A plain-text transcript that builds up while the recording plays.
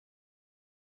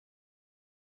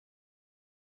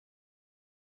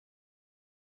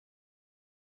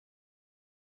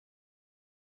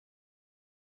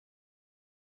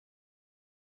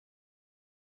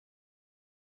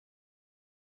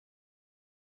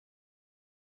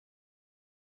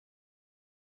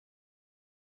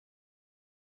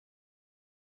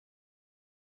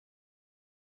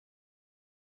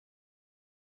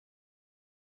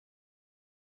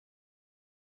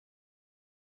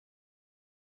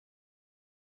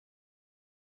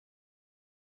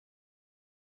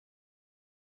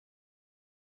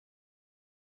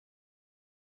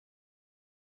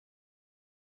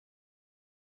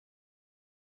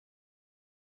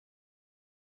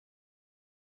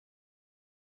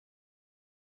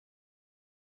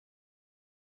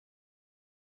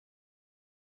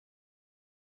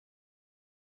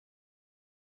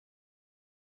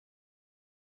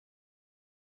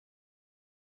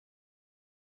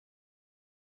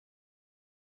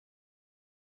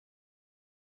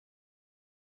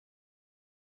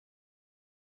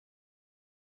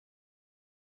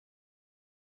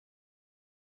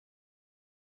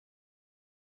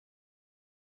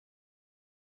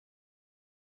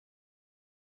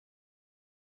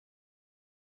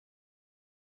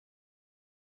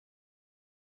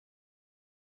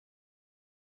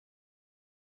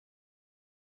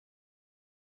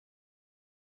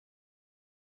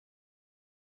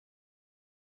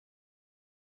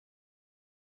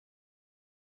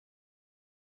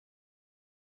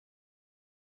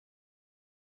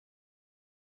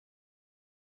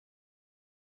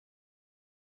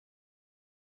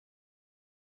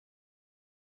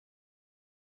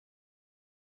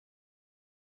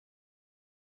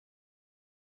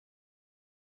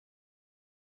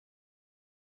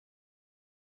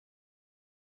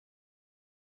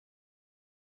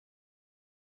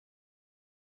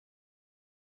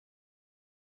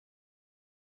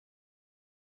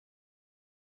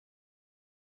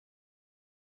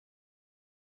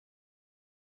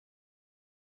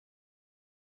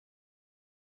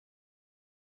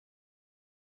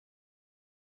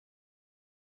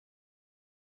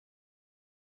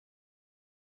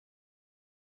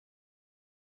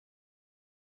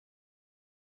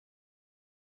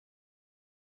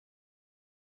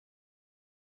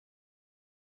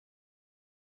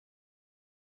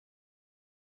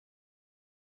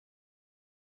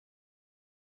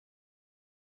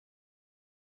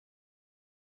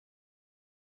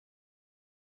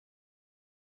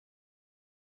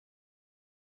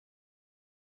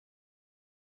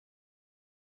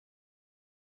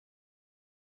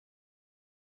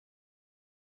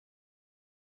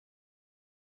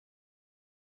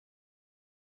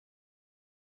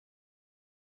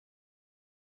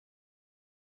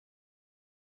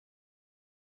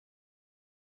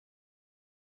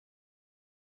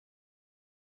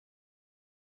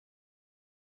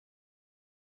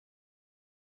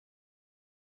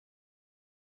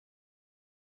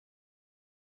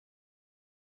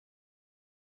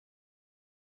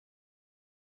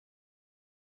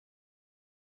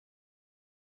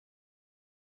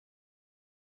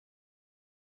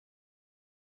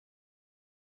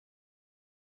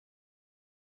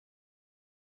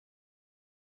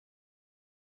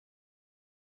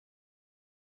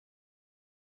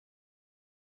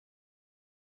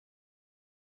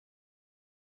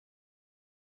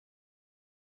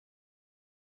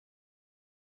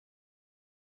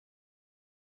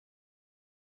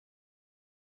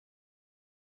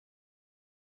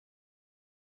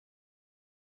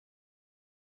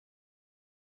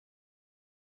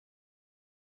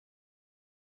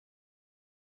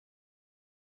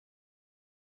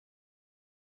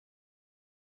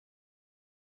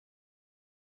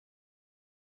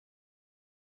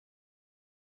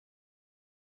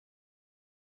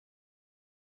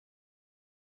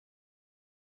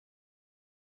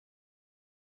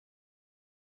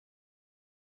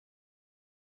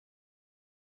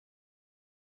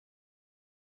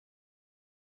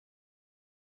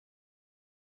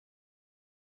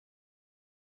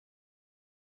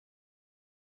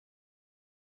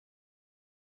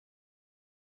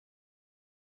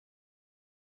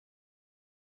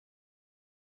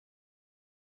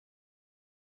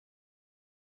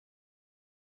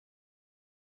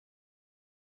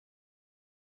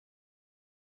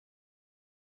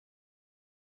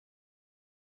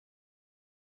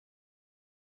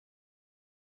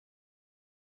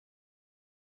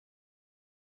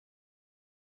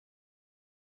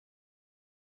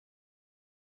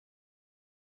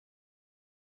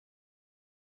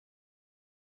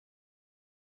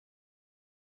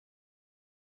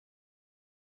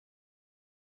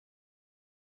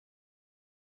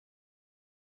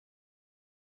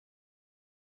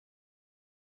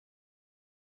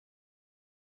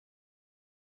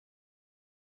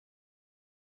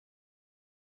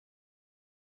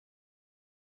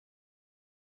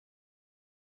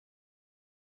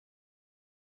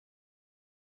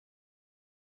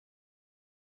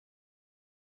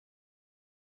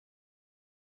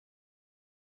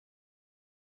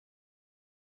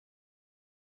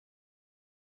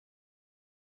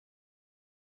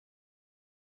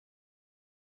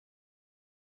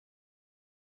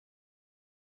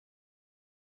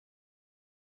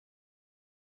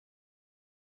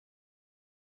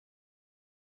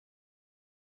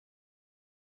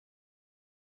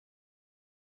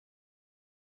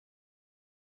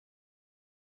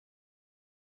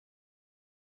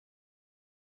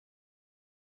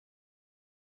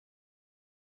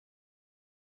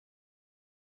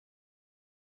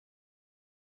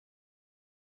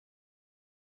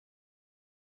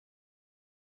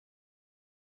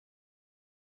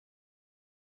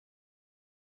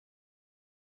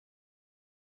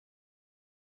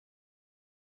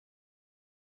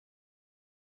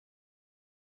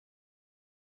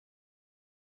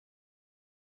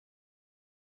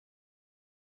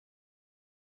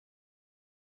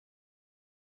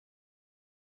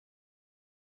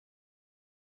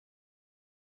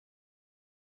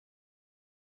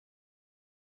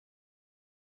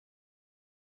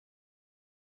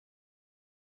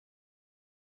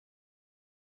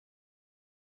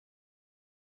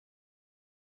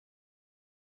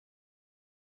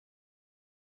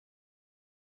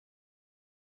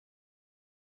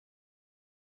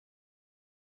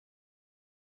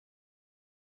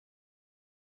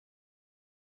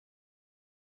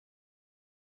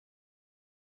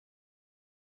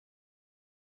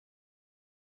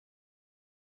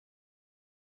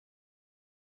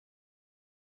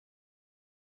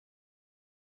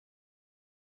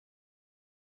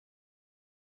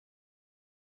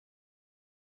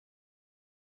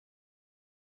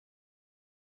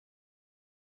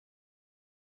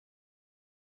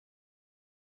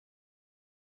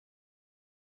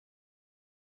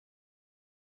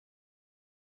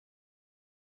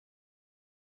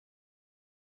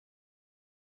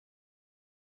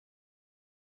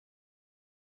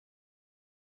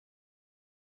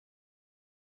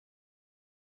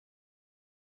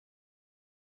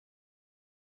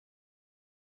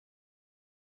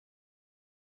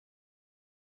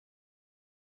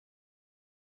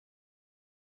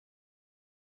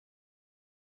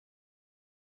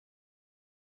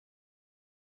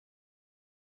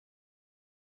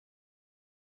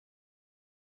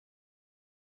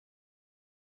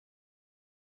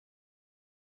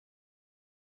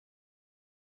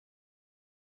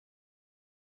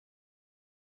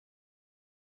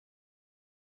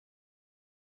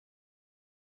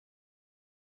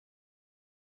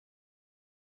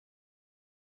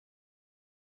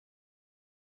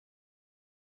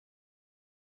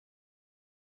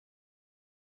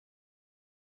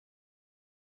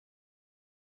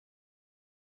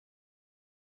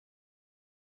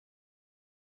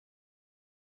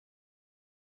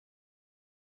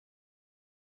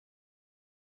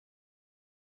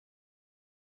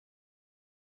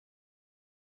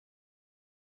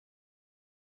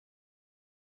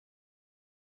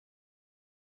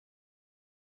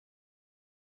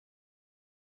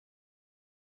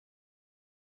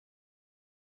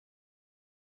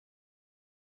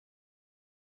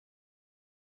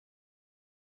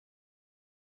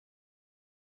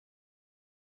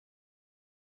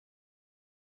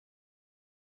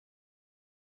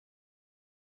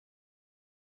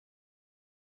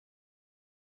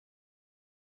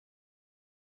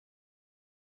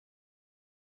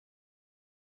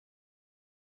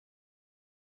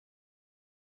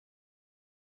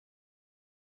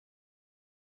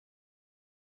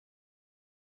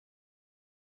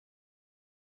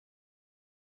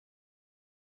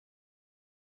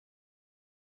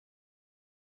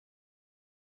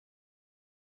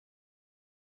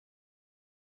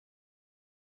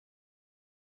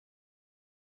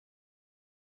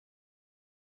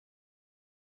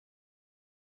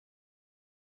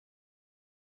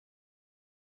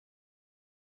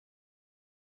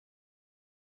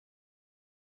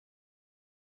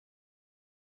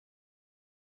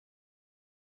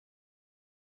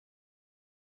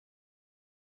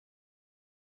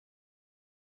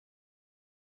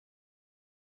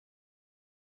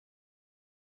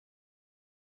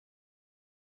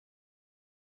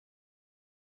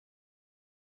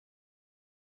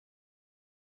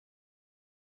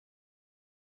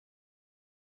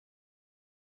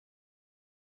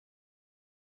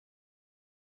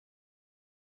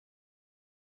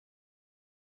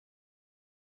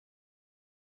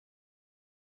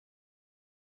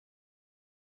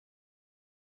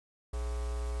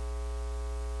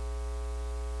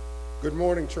Good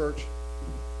morning, church.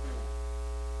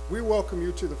 We welcome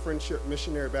you to the Friendship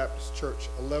Missionary Baptist Church,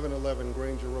 1111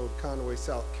 Grainger Road, Conway,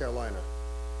 South Carolina.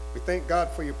 We thank God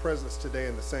for your presence today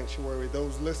in the sanctuary,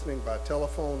 those listening by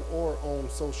telephone or on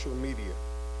social media.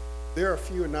 There are a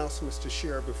few announcements to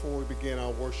share before we begin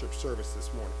our worship service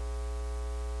this morning.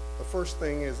 The first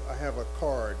thing is I have a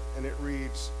card, and it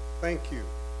reads, "Thank you."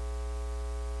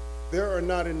 There are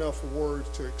not enough words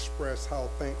to express how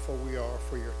thankful we are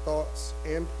for your thoughts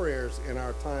and prayers in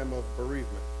our time of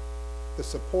bereavement. The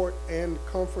support and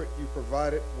comfort you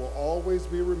provided will always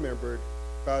be remembered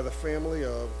by the family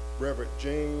of Reverend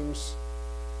James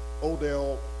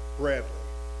Odell Bradley.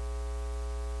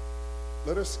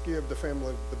 Let us give the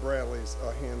family of the Bradleys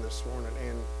a hand this morning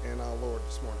and our Lord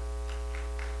this morning.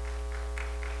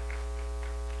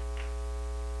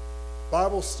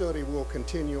 Bible study will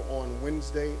continue on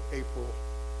Wednesday, April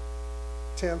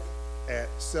 10th at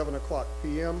 7 o'clock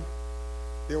p.m.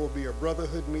 There will be a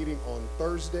brotherhood meeting on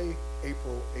Thursday,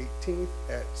 April 18th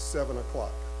at 7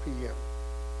 o'clock p.m.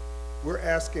 We're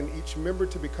asking each member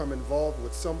to become involved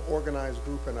with some organized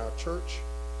group in our church.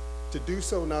 To do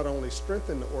so not only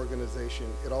strengthens the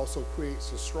organization, it also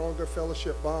creates a stronger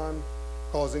fellowship bond,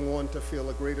 causing one to feel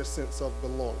a greater sense of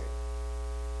belonging.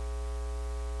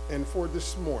 And for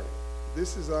this morning,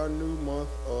 this is our new month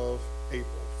of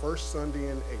April, first Sunday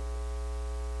in April.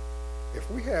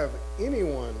 If we have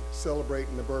anyone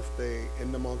celebrating the birthday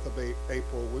in the month of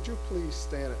April, would you please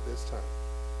stand at this time?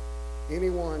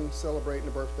 Anyone celebrating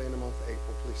the birthday in the month of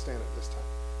April, please stand at this time.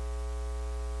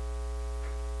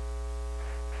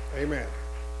 Amen.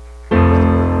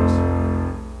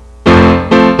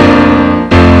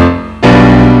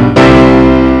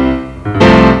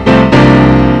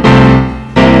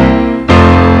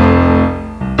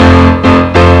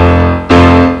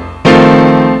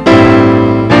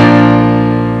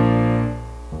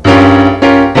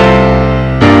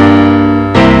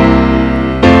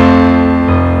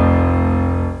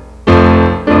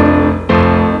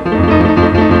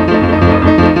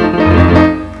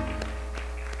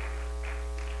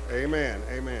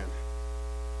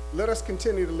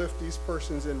 Continue to lift these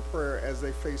persons in prayer as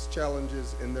they face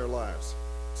challenges in their lives.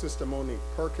 Sister Monique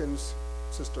Perkins,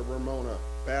 Sister Ramona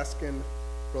Baskin,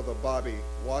 Brother Bobby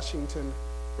Washington,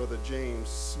 Brother James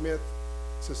Smith,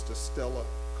 Sister Stella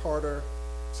Carter,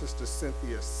 Sister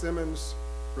Cynthia Simmons,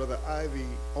 Brother Ivy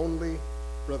Only,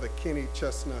 Brother Kenny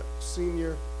Chestnut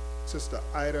Sr., Sister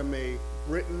Ida Mae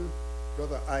Britton,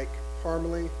 Brother Ike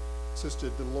Parmley, Sister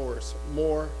Dolores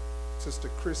Moore, Sister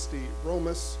Christy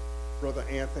Romas, Brother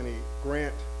Anthony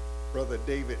Grant, Brother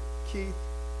David Keith,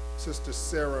 Sister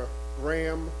Sarah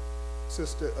Graham,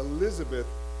 Sister Elizabeth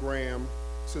Graham,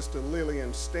 Sister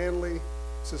Lillian Stanley,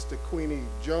 Sister Queenie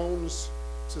Jones,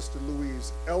 Sister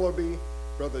Louise Ellerby,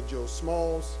 Brother Joe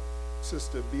Smalls,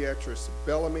 Sister Beatrice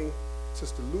Bellamy,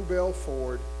 Sister Lubell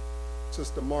Ford,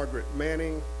 Sister Margaret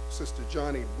Manning, Sister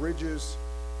Johnny Bridges,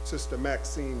 Sister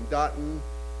Maxine Dotton,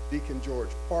 Deacon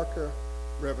George Parker,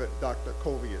 Reverend Dr.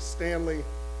 Covia Stanley,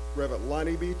 Reverend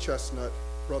Lonnie B. Chestnut,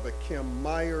 Brother Kim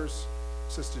Myers,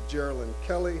 Sister Geraldine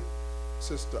Kelly,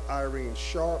 Sister Irene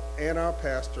Sharp, and our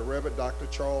pastor, Reverend Dr.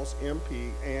 Charles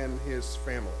M.P. and his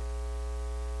family.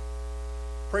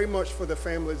 Pray much for the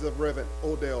families of Reverend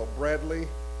Odell Bradley,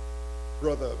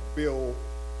 Brother Bill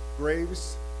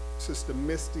Graves, Sister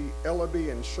Misty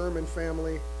Ellerby and Sherman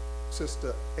family,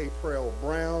 Sister April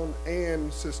Brown,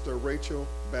 and Sister Rachel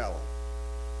Ballon.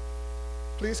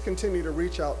 Please continue to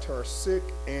reach out to our sick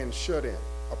and shut-in.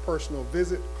 A personal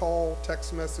visit, call,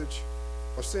 text message,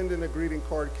 or send in a greeting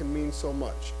card can mean so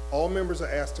much. All members are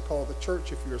asked to call the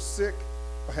church if you're sick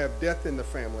or have death in the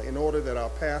family in order that our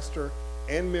pastor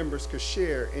and members could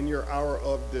share in your hour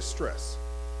of distress.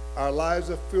 Our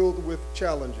lives are filled with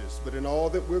challenges, but in all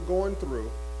that we're going through,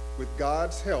 with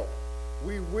God's help,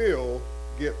 we will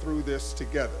get through this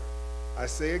together. I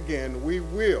say again, we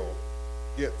will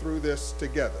get through this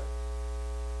together.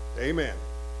 Amen.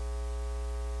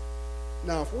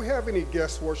 Now, if we have any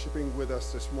guests worshiping with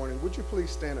us this morning, would you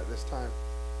please stand at this time?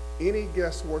 Any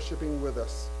guests worshiping with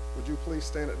us, would you please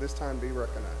stand at this time and be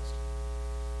recognized?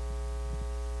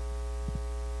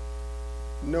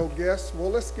 No guests? Well,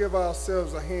 let's give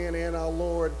ourselves a hand and our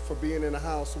Lord for being in the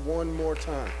house one more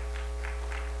time.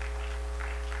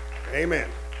 Amen.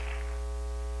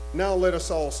 Now let us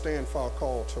all stand for our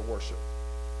call to worship.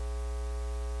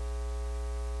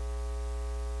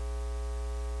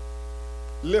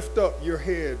 Lift up your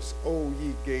heads, O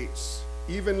ye gates,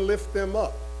 even lift them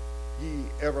up, ye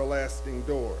everlasting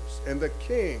doors, and the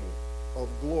King of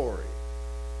glory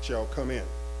shall come in.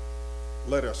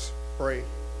 Let us pray.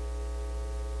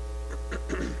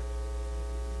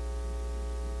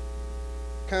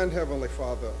 Kind Heavenly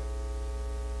Father,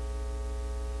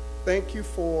 thank you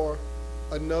for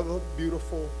another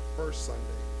beautiful first Sunday.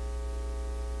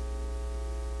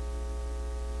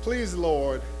 Please,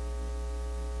 Lord,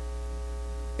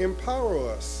 empower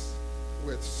us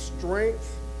with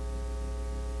strength,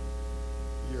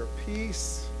 your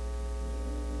peace,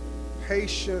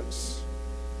 patience,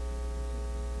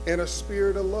 and a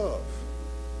spirit of love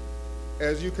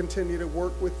as you continue to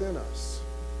work within us.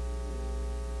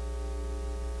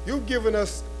 You've given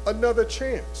us another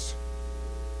chance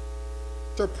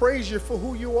to praise you for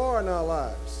who you are in our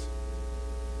lives.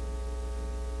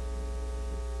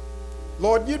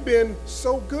 Lord, you've been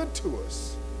so good to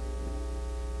us.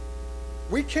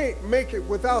 We can't make it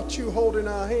without you holding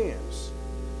our hands.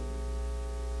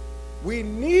 We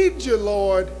need you,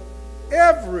 Lord,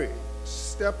 every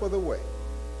step of the way.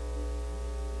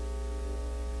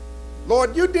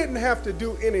 Lord, you didn't have to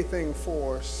do anything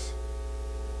for us,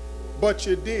 but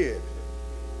you did.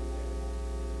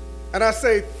 And I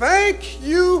say, thank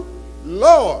you,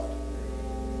 Lord,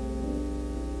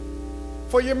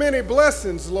 for your many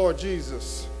blessings, Lord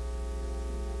Jesus.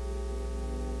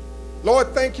 Lord,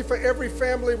 thank you for every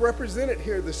family represented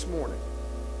here this morning.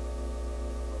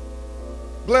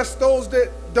 Bless those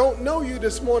that don't know you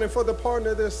this morning for the pardon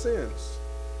of their sins.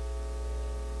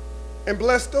 And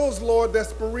bless those, Lord,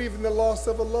 that's bereaving the loss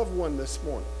of a loved one this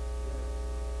morning.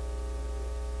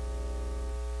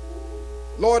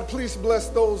 Lord, please bless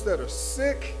those that are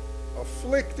sick,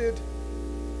 afflicted.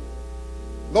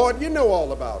 Lord, you know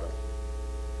all about them.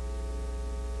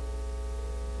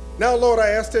 Now, Lord, I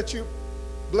ask that you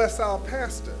bless our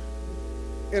pastor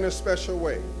in a special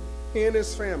way, he and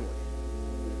his family.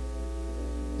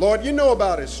 Lord, you know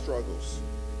about his struggles.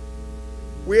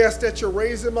 We ask that you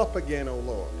raise him up again, O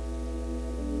Lord.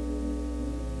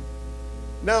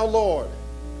 Now, Lord,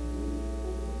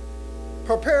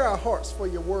 prepare our hearts for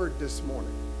your word this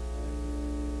morning.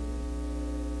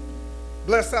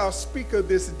 Bless our speaker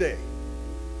this day,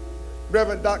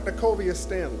 Reverend Dr. Conway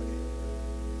Stanley.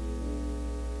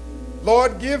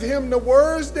 Lord, give him the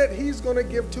words that he's going to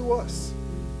give to us.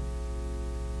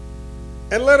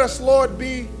 And let us, Lord,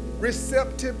 be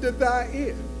receptive to thy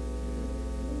ear.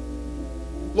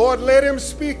 Lord, let him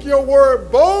speak your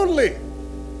word boldly.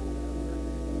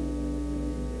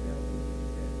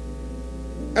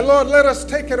 And Lord, let us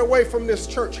take it away from this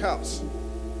church house,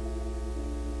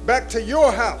 back to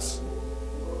your house,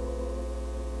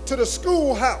 to the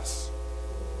schoolhouse.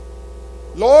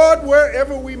 Lord,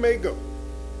 wherever we may go.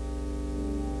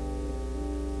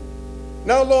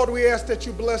 Now, Lord, we ask that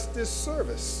you bless this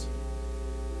service.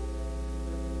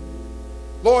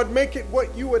 Lord, make it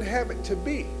what you would have it to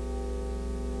be.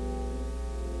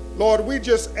 Lord, we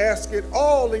just ask it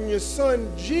all in your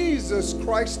Son, Jesus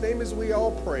Christ's name, as we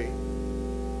all pray.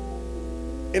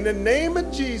 In the name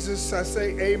of Jesus, I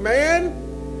say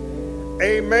amen,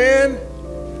 amen,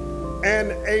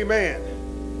 and amen.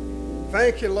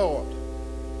 Thank you, Lord.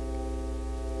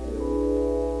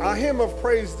 Our hymn of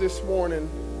praise this morning,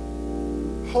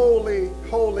 Holy,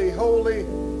 Holy, Holy.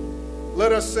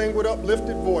 Let us sing with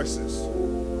uplifted voices.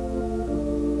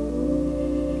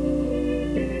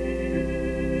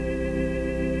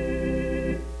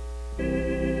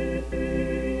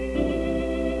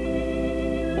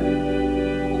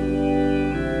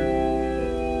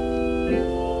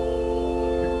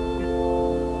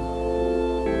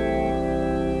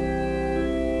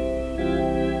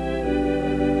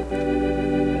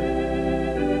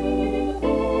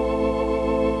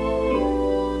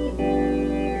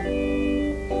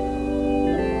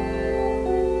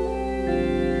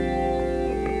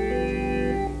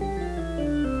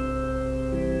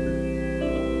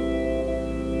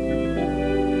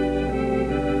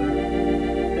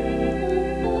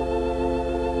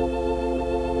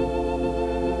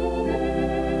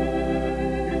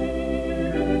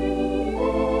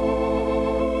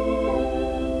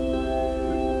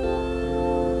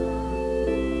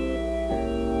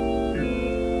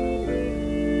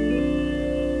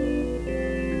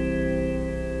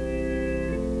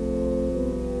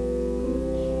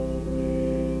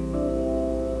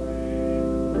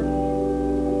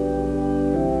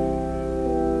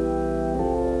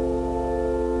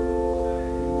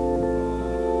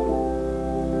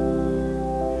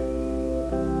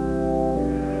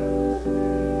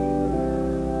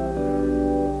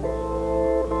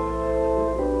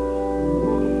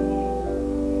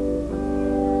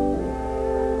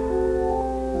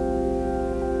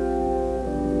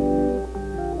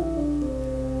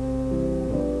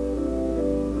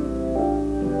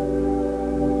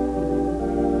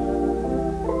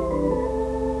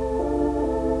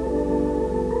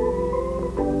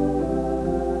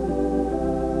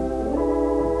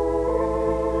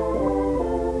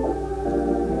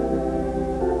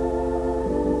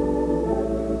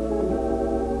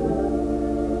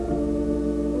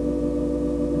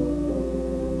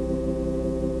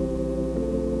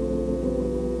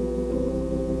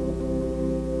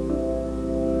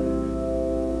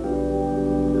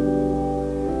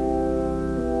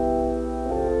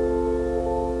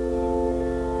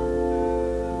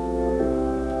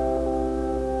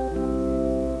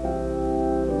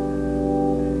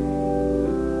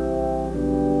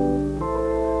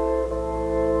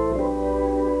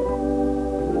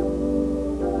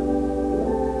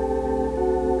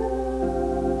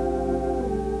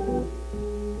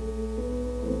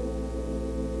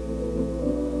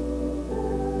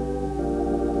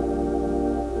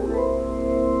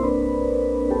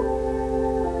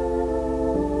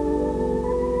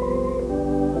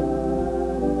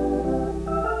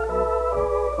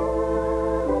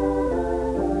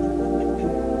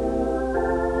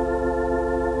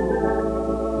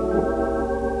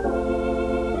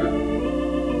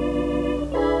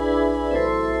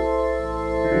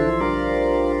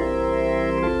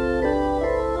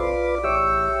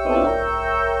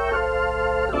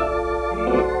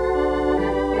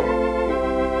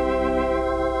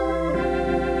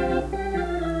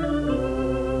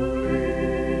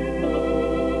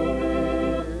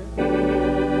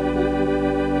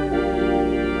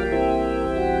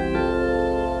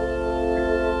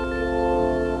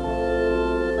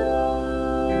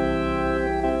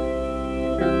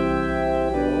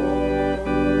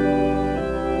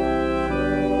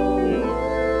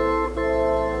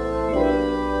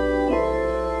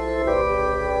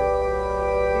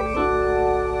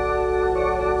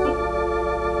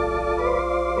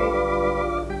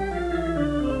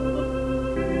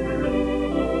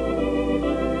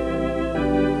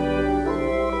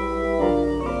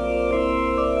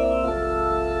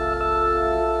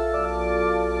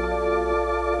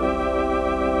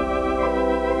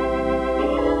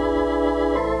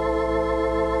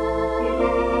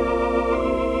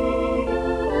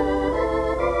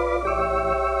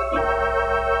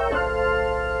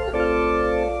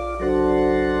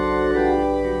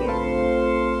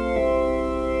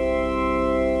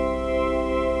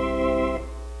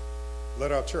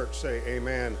 our church say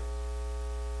amen.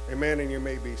 Amen, and you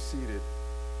may be seated.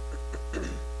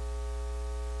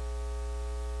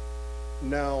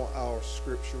 Now our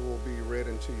scripture will be read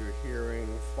into your hearing.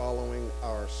 Following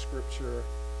our scripture,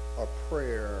 a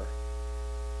prayer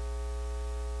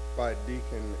by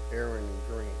Deacon Aaron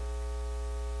Green.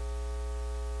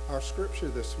 Our scripture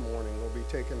this morning will be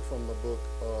taken from the book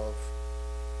of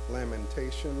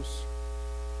Lamentations,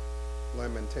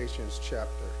 Lamentations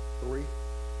chapter 3.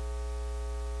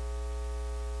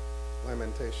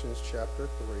 Lamentations chapter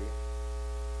 3.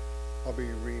 I'll be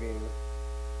reading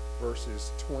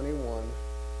verses 21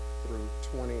 through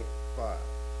 25.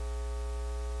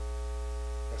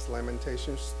 That's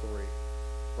Lamentations 3,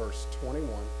 verse 21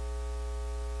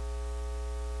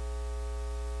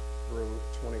 through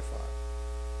 25.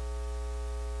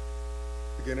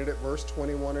 Beginning at verse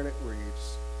 21, and it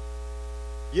reads,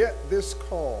 Yet this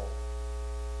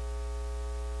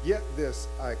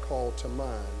I call to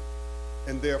mind,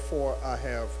 and therefore I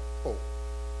have hope.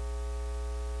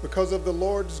 Because of the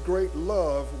Lord's great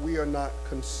love, we are not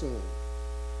consumed,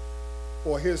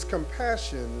 for his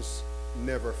compassions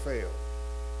never fail.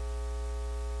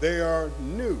 They are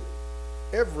new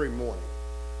every morning.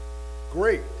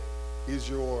 Great is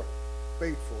your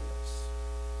faithfulness.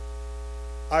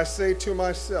 I say to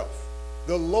myself,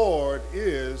 the Lord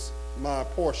is my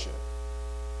portion.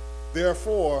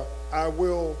 Therefore, I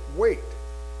will wait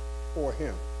for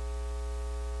him.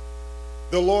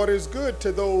 The Lord is good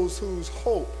to those whose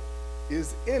hope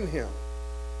is in him,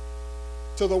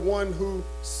 to the one who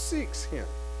seeks him.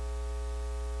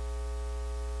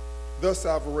 Thus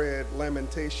I've read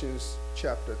Lamentations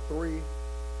chapter 3,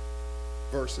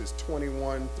 verses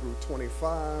 21 through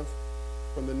 25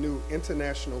 from the New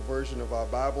International Version of our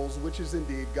Bibles, which is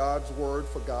indeed God's word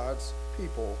for God's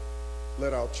people.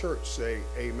 Let our church say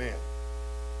amen.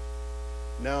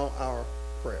 Now our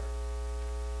prayer.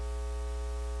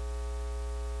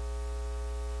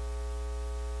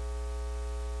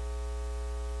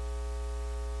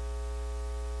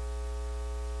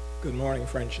 Good morning,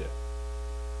 Friendship.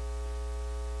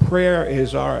 Prayer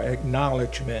is our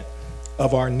acknowledgement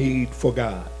of our need for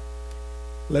God.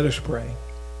 Let us pray.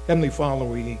 Heavenly Father,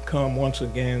 we come once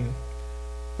again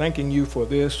thanking you for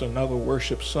this, another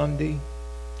worship Sunday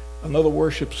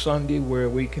where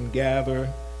we can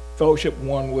gather, fellowship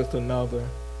one with another,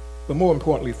 but more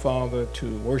importantly, Father,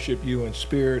 to worship you in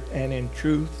spirit and in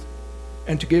truth,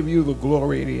 and to give you the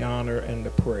glory, the honor, and the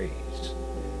praise.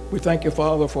 We thank you,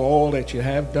 Father, for all that you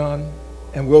have done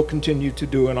and will continue to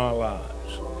do in our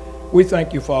lives. We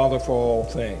thank you, Father, for all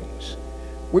things.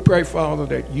 We pray, Father,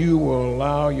 that you will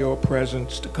allow your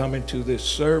presence to come into this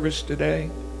service today,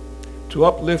 to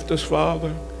uplift us,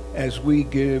 Father, as we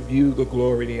give you the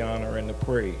glory, the honor, and the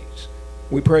praise.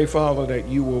 We pray, Father, that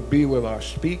you will be with our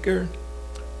speaker,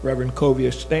 Reverend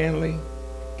Covia Stanley.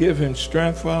 Give him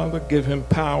strength, Father. Give him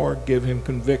power. Give him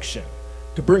conviction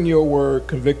to bring your word,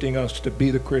 convicting us to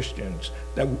be the Christians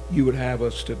that you would have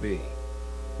us to be.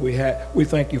 We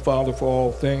thank you, Father, for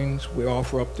all things. We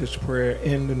offer up this prayer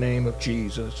in the name of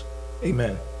Jesus.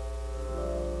 Amen.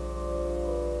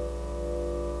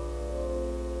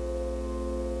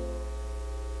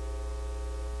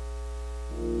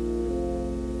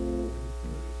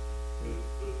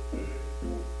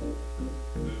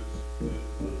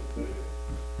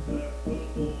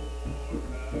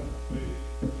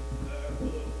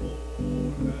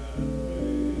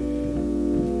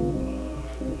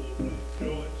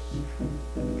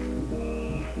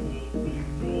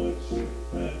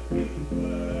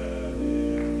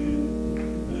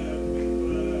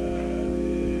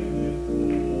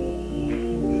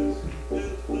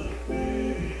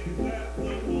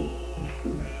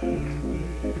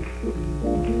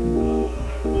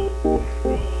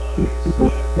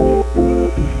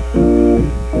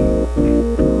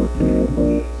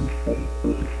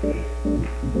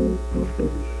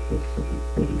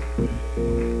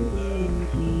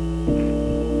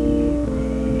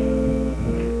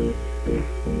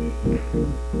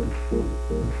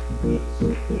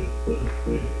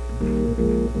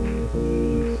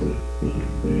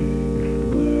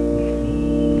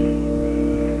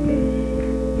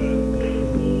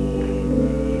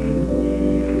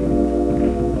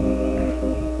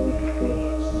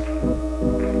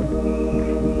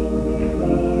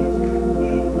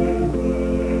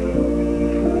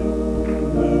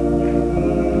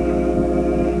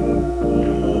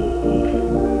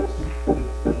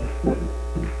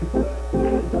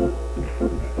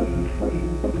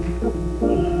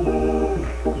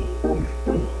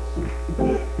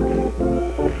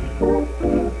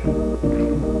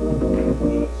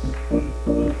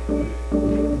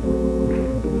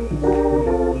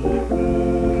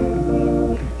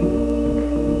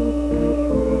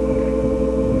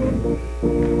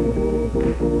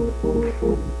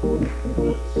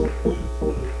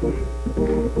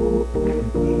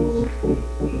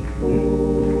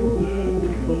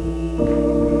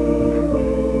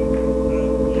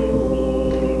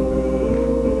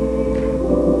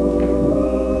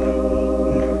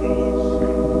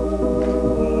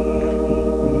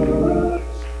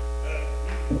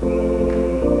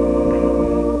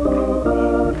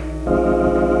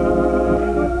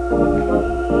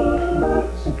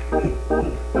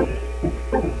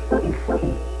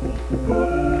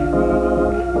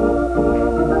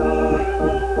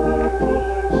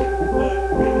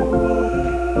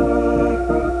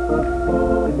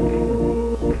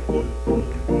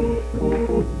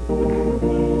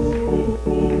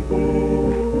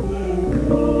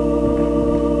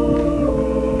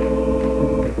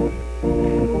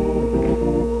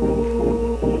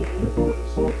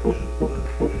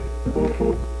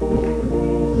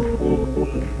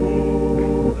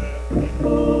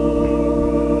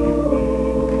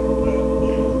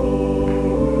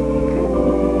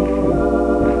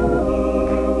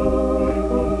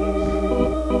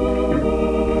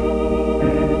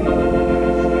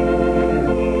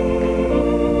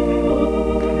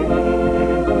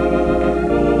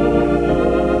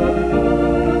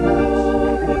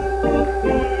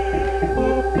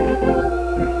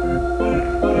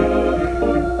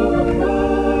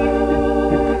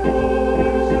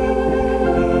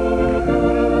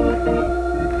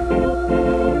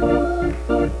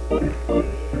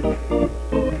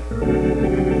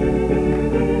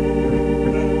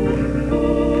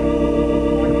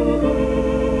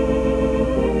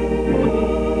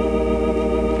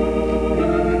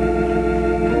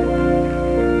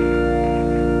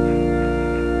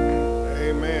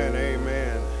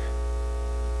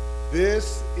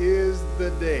 This is the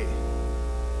day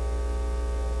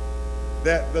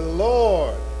that the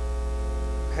Lord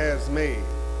has made.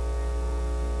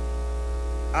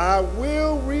 I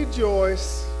will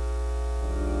rejoice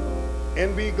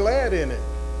and be glad in it.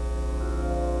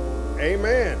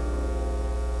 Amen.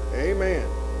 Amen.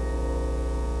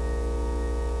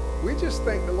 We just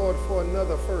thank the Lord for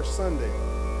another first Sunday.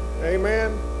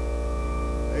 Amen.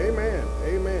 Amen.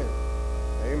 Amen.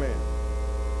 Amen.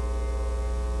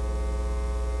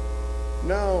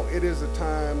 Now it is a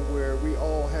time where we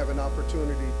all have an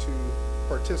opportunity to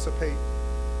participate,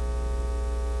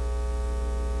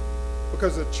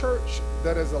 because a church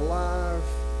that is alive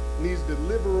needs the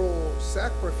liberal,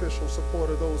 sacrificial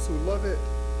support of those who love it.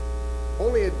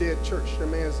 Only a dead church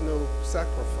demands no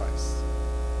sacrifice.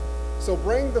 So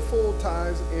bring the full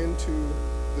tithes into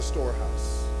the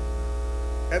storehouse.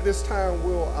 At this time,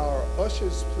 will our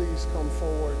ushers please come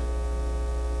forward?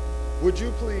 Would you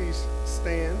please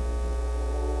stand?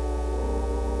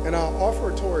 In our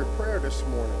offertory prayer this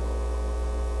morning,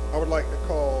 I would like to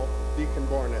call Deacon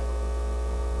Barnett.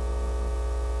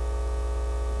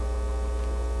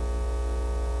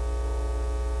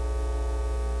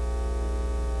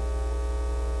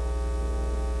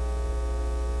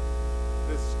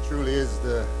 This truly is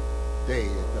the day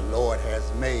that the Lord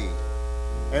has made.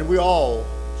 And we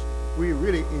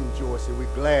really enjoy it.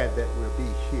 We're glad that we'll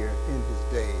be here in this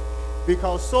day,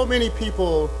 because so many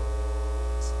people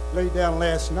laid down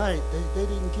last night, they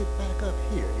didn't get back up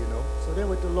here, you know. So they're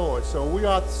with the Lord. So we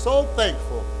are so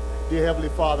thankful, dear Heavenly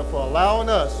Father, for allowing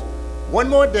us one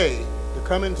more day to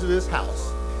come into this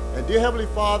house. And dear Heavenly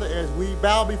Father, as we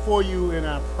bow before you in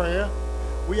our prayer,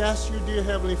 we ask you, dear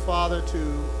Heavenly Father,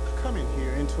 to come in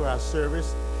here into our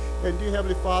service. And dear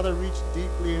Heavenly Father, reach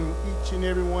deeply in each and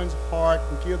everyone's heart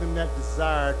and give them that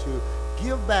desire to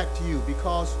give back to you.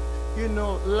 Because, you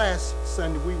know, last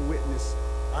Sunday we witnessed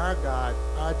our God,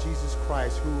 our Jesus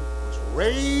Christ, who was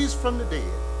raised from the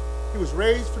dead. He was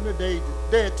raised from the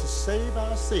dead to save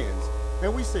our sins.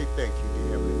 And we say thank you,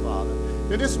 dear Heavenly Father.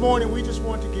 Now this morning we just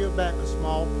want to give back a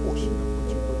small portion of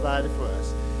what you provided for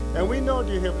us. And we know,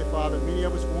 dear Heavenly Father, many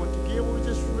of us want to give, we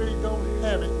just really don't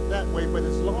have it that way. But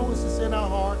as long as it's in our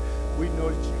heart, we know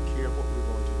that you care what we're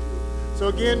going to do. So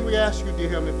again, we ask you, dear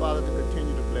Heavenly Father, to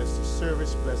continue to bless the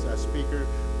service, bless our speaker,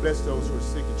 bless those who are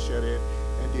sick and shut in.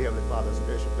 And dear Heavenly Father, a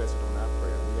special blessing on our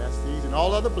prayer. We ask these and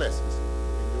all other blessings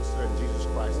in your Son, Jesus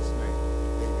Christ's name.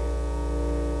 Amen.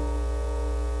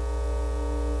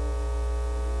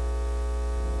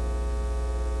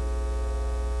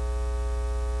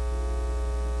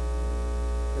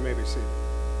 You may be seated.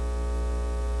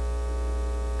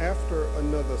 After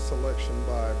another selection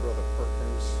by Brother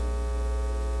Perkins,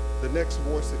 the next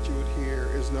voice that you would hear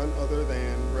is none other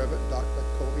than Reverend Dr.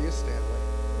 Kobe Stanley.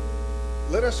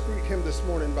 Let us greet him this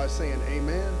morning by saying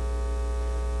amen,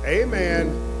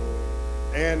 amen,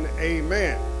 and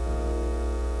amen.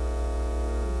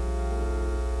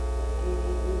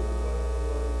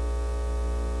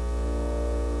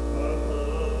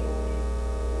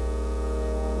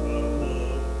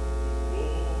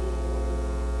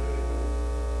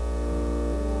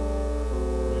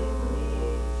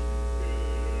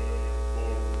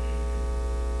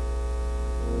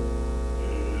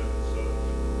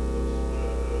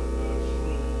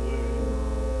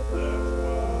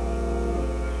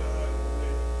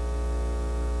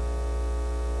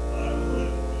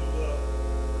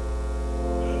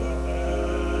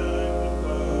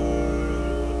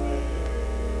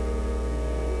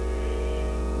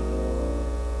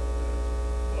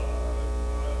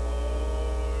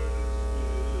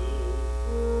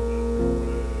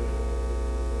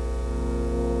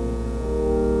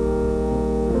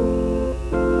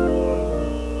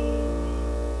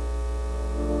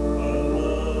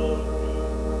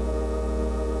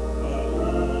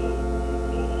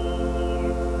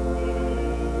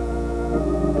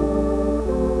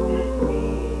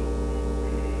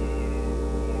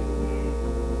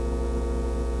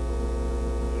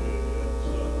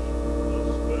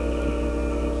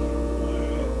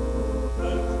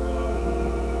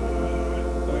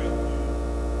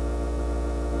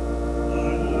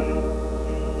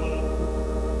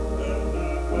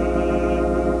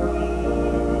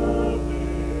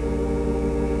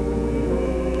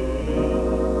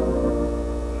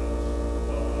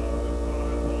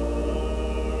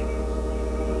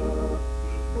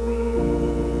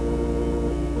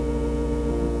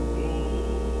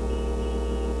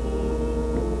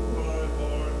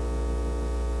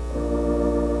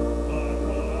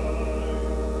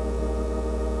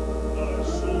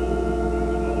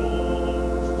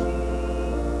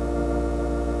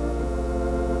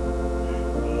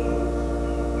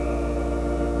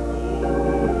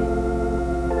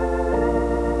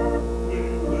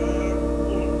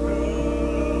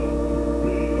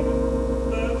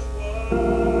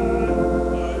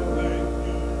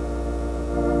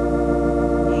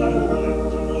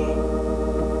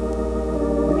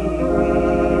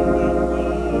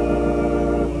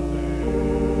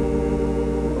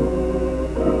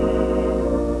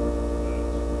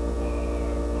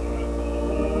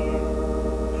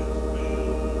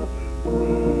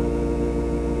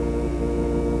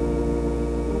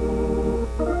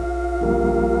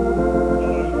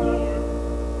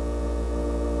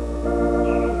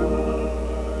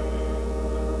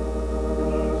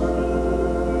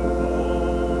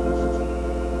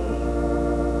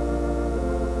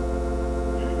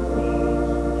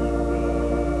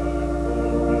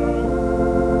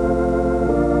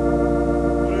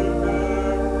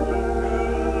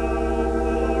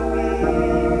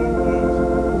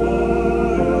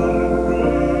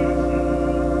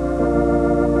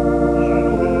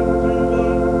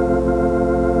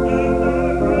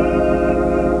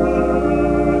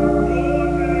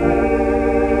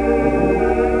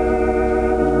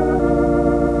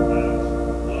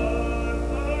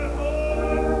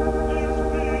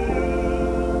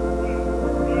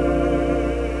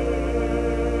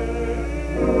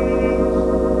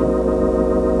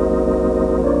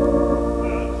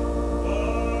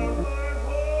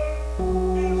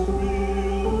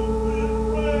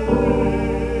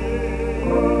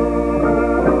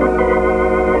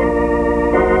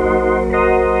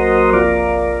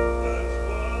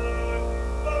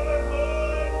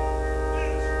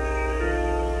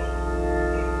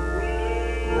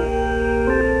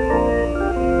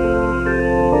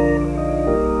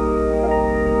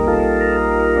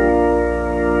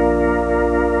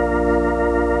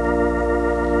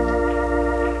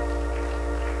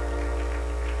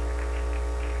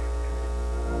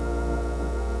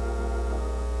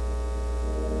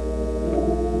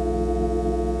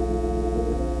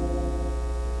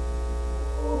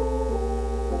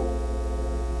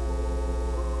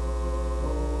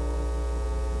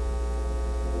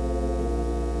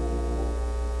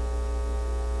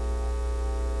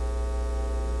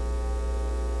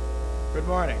 Good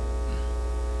morning.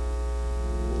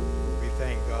 We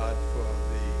thank God for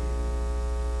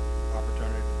the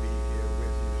opportunity to be here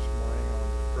with you this morning on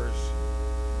the first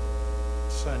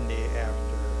Sunday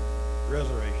after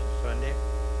Resurrection Sunday.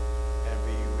 And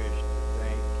we wish to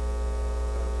thank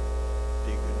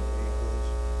Deacon Eagles,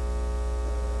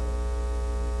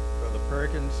 Brother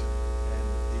Perkins, and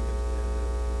Deacons that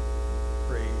have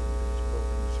prayed and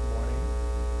spoken this morning.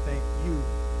 Thank you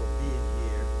for being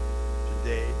here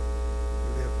today.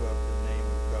 Lift up the name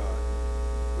of God.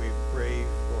 We pray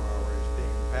for our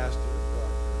esteemed pastor,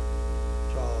 Dr.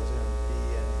 Charles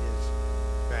M.P. and his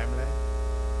family,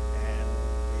 and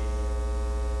we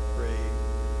pray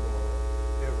for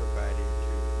everybody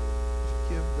to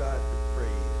give God the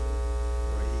praise,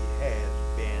 for he has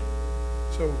been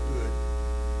so good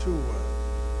to us.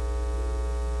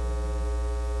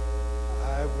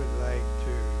 I would like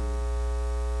to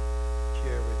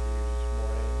share with you this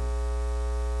morning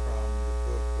from the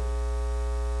book of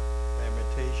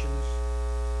Lamentations,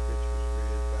 which was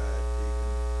read by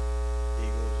Deacon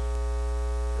Eagles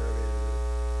earlier,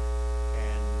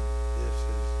 and this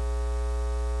is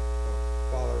a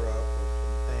follow-up of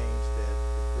some things that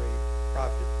the great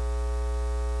prophet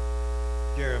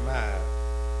Jeremiah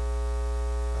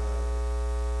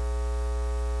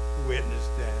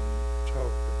witnessed and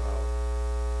talked about,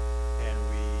 and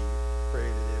we pray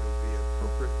that it will be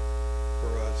appropriate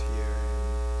for us here in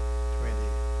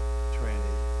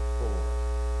 2024.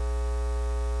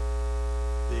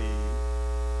 The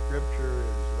scripture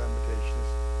is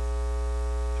Lamentations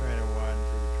 21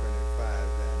 through 25,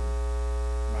 and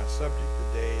my subject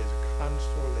today is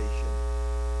consolation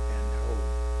and hope.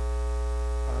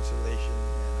 Consolation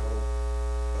and hope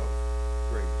of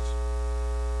grace.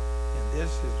 And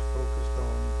this is focused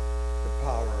on the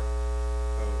power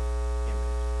of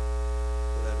image.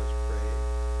 So let us pray.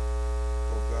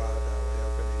 Oh God, our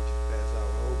help in ages past,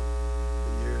 our hope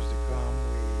for years to come.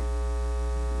 We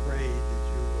pray that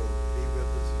you will be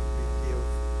with us as we give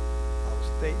our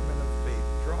statement of faith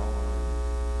drawn.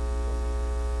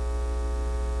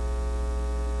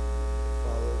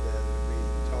 Father, that as we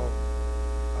talk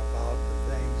about the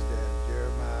things that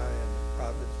Jeremiah and the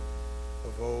prophets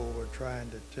of old were trying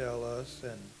to tell us,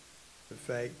 and the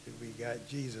fact that we got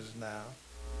Jesus now,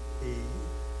 he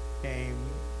came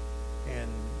and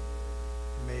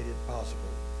made it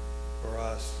possible for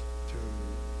us to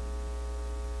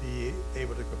be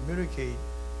able to communicate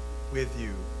with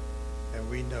you. And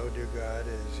we know, dear God,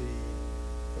 as he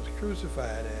was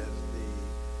crucified, as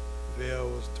the veil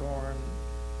was torn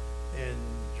in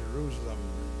Jerusalem,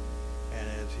 and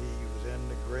as he was in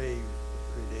the grave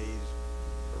for 3 days,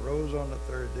 arose on the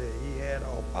third day, he had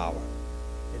all power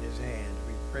in his hand.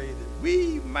 We pray that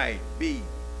we might be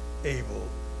able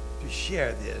to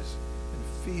share this and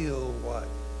feel what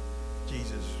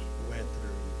Jesus went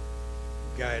through.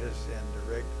 Guide us and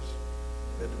direct us.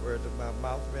 Let the words of my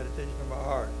mouth, the meditation of my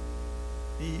heart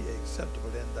be acceptable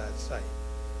in thy sight.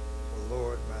 O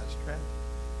Lord, my strength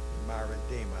and my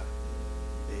Redeemer.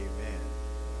 Amen.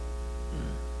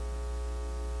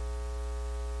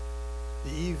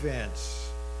 The events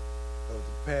of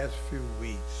the past few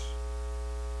weeks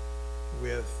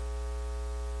with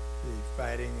the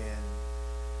fighting in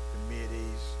the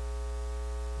Mideast,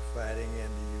 fighting in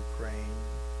the Ukraine,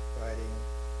 fighting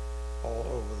all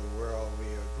over the world. We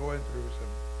are going through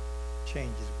some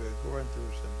changes. We're going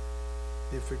through some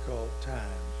difficult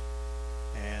times.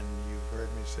 And you've heard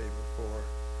me say before,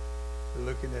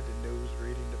 looking at the news,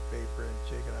 reading the paper, and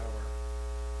checking our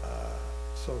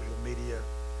social media,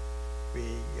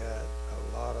 we got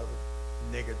a lot of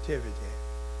negativity,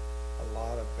 a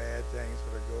lot of bad things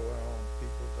that are going on.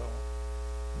 People don't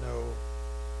know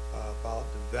about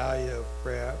the value of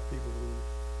prayer. People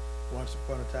who once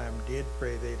upon a time did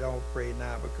pray, they don't pray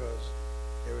now because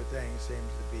everything seems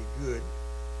to be good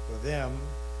for them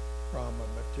from a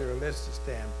materialistic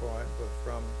standpoint, but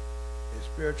from a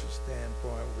spiritual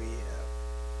standpoint, we have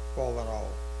fallen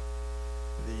off.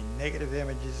 The negative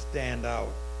images stand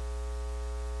out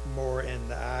more in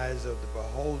the eyes of the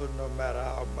beholder, no matter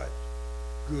how much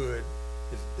good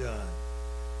is done.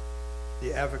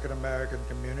 The African American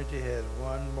community has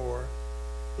one more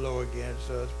blow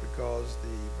against us because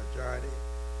the majority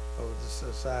of the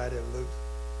society looks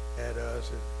at us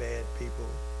as bad people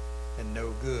and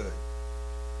no good.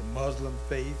 The Muslim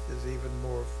faith is even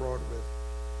more fraught with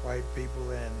white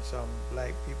people and some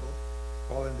black people,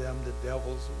 calling them the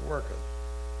devil's workers.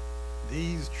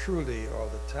 These truly are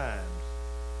the times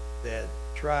that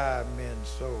try men's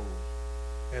souls,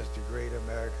 as the great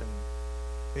American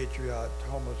patriot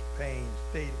Thomas Paine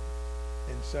stated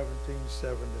in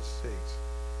 1776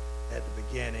 at the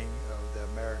beginning of the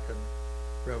American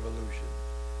revolution.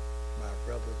 My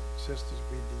brothers and sisters,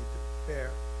 we need to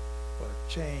prepare for a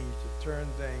change to turn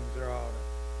things around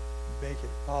and make it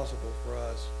possible for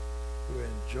us to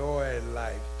enjoy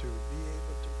life, to be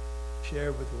able to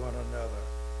share with one another,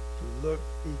 to look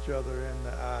each other in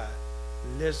the eye,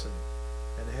 listen,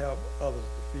 and help others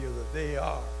to feel that they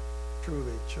are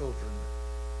truly children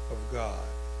of God.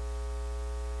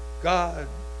 God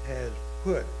has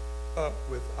put up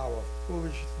with our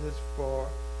foolishness for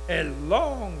a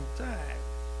long time.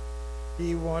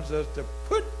 He wants us to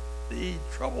put the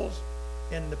troubles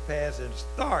in the past and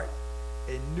start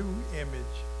a new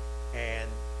image and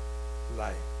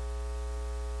life.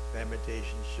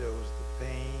 Lamentation shows the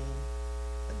pain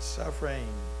and suffering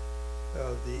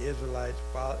of the Israelites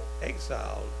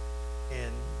exiled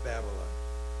in Babylon.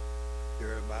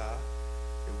 Jeremiah,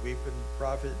 the weeping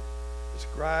prophet,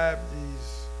 described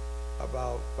these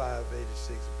about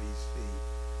 586 BC.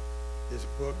 This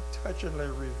book touchingly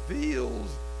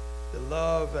reveals the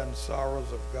love and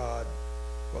sorrows of God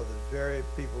for the very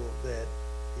people that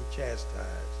he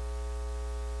chastised.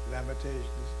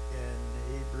 Lamentations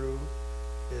in Hebrew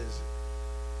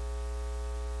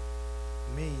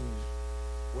means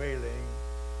wailing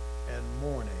and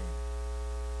mourning.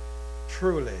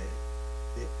 Truly,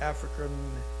 the African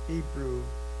Hebrew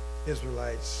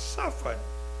Israelites suffered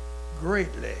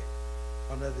greatly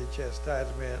under the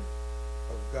chastisement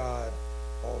of God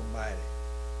Almighty.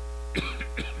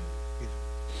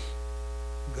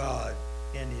 God,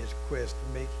 in his quest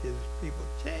to make his people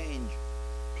change,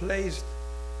 placed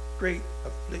great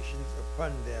afflictions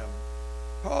upon them,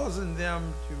 causing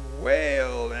them to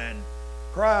wail and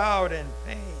cry out in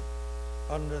pain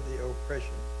under the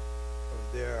oppression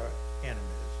of their enemies.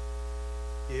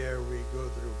 Here we go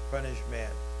through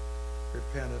punishment,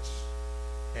 repentance,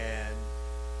 and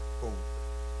hope.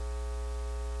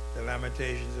 The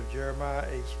Lamentations of Jeremiah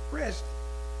expressed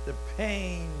the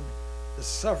pain, the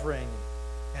suffering,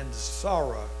 and the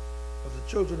sorrow of the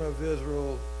children of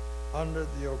Israel under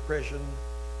the oppression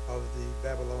of the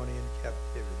Babylonian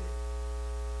captivity.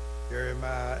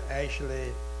 Jeremiah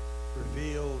actually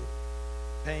revealed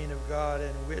the pain of God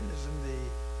and witnessing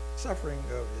the suffering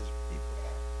of his people.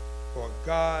 For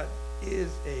God is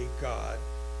a God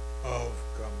of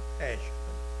compassion,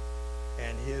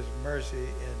 and his mercy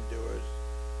endures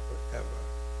forever.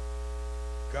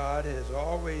 God has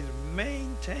always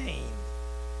maintained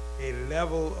a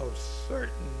level of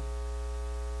certain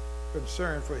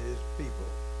concern for his people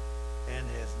and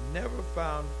has never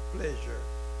found pleasure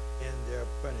in their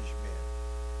punishment.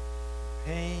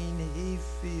 The pain he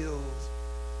feels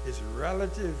is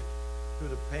relative to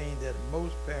the pain that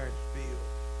most parents feel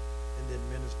in the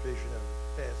administration of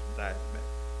chastisement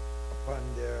upon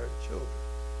their children.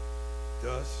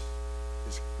 Thus,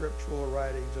 the scriptural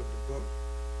writings of the book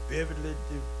vividly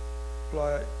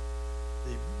deploy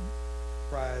the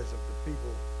cries of the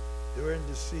people during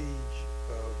the siege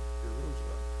of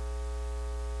Jerusalem.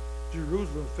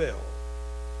 Jerusalem fell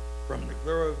from the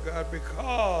glory of God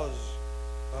because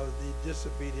of the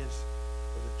disobedience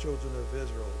of the children of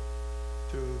Israel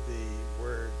to the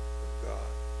word of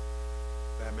God.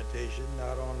 Lamentation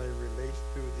not only relates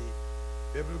to the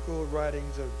biblical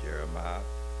writings of Jeremiah,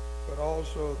 but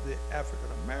also the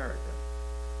African American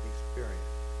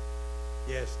experience.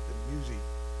 Yes, the music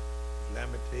of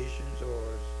Lamentations, or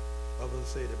as others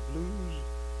say, the blues,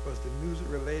 was the music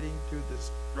relating to the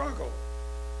struggle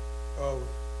of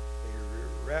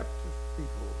a raptive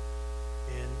people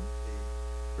in a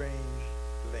strange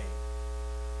land.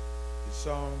 The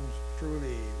songs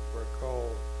truly were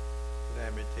called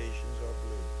Lamentations or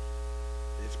blues.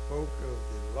 They spoke of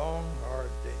the long,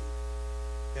 hard days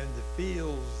and the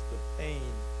fields, the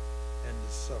pain, and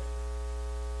the suffering.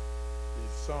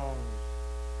 These songs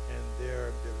and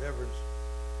their deliverance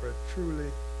were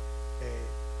truly a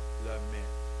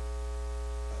lament,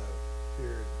 a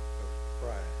period of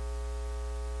cry.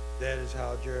 That is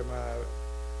how Jeremiah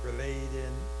relayed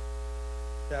in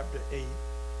chapter 8,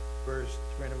 verse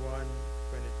 21, 22.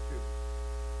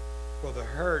 For the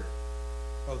hurt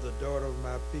of the daughter of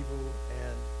my people,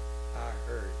 and I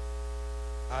heard.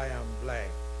 I am black.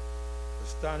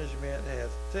 Astonishment has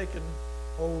taken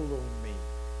hold on me.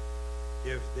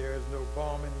 If there is no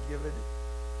balm in Gilead,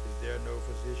 is there no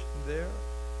physician there?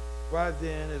 Why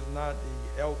then is not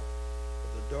the health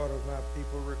of the daughter of my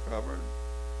people recovered?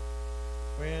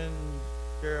 When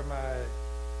Jeremiah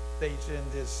states in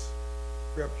this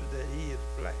scripture that he is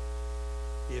black,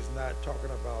 he is not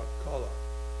talking about color.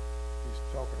 He's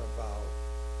talking about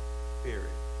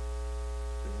spirit.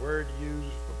 The word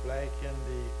used for black in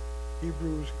the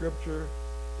Hebrew scripture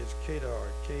is Kadar,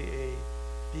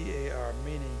 K-A-D-A-R,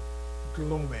 meaning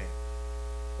gloomy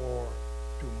or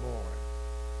to mourn.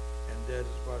 And that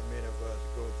is what many of us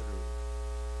go through.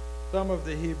 Some of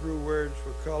the Hebrew words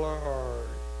for color are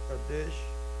Kadesh,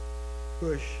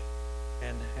 Cush,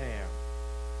 and Ham.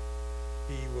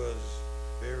 He was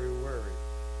very worried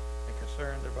and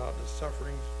concerned about the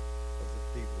sufferings of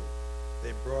the people.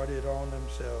 They brought it on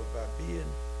themselves by being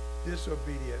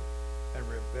disobedient and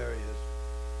rebellious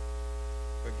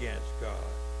against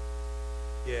God.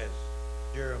 Yes,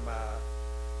 Jeremiah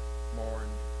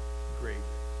mourned greatly.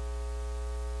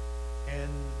 In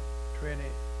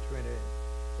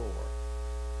 2024,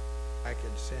 I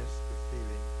can sense the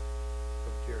feeling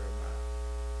of Jeremiah.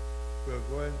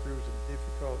 We're going through some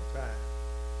difficult times,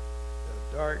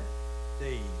 the dark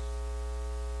days.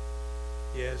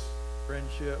 Yes,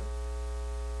 Friendship,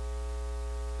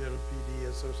 Little PD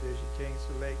Association, King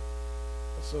Select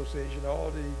Association, all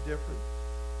the different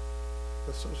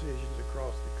associations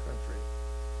across the country.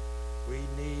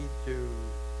 We need to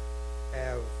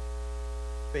have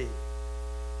faith,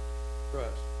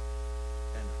 trust,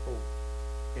 and hope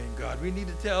in God. We need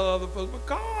to tell other folks,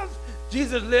 because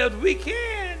Jesus lives, we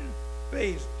can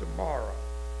face tomorrow.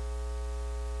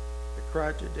 The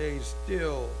cry today is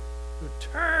still to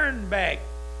turn back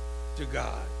to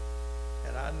God.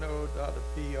 And I know Dr.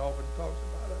 P often talks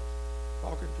about us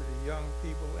talking to the young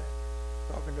people and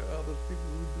talking to other people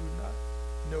who do not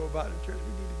know about the church.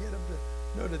 We need to get them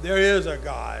to know that there is a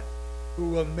God who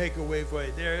will make a way for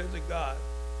you. There is a God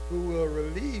who will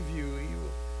relieve you. He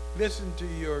will listen to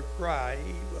your cry.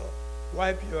 He will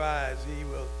wipe your eyes. He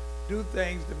will do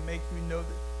things to make you know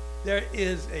that there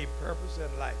is a purpose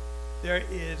in life. There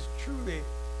is truly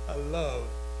a love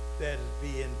that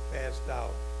is being passed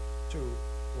out to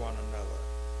one another.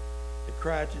 The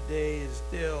cry today is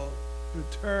still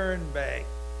to turn back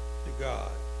to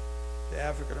God. The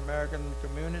African American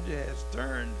community has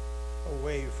turned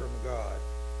away from God.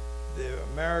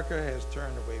 America has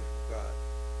turned away from God.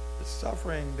 The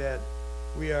suffering that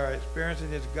we are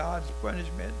experiencing is God's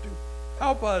punishment to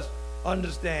help us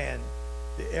understand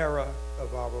the error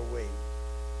of our ways.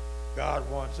 God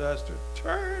wants us to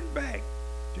turn back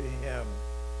to Him.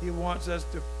 He wants us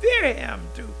to fear Him,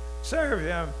 to serve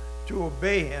Him, to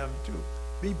obey Him, to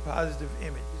be positive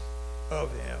images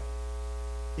of Him.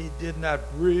 He did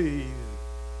not breathe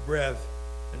breath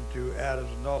into Adam's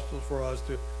nostrils for us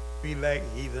to be like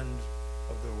heathens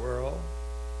of the world.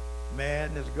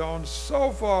 Man has gone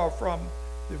so far from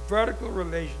the vertical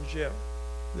relationship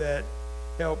that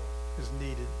help is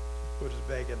needed to put us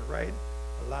back in the right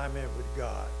alignment with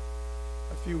God.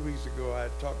 A few weeks ago, I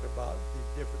talked about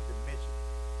the different dimensions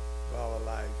of our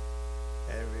life,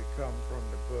 and we come from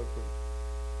the book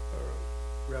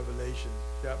of Revelation,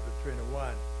 chapter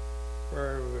 21,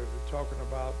 where we're talking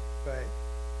about the fact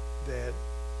that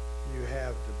you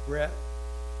have the breadth,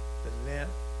 the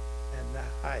length, and the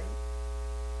height.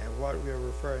 And what we're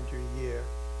referring to here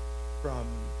from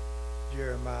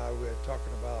Jeremiah, we're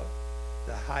talking about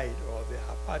the height, or the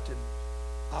hypotenuse,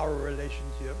 our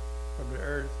relationship from the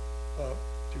earth up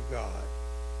to God.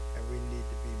 And we need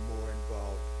to be more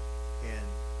involved in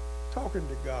talking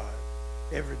to God.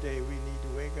 Every day we need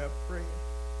to wake up praying.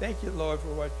 Thank you, Lord,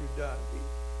 for what you've done.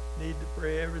 We need to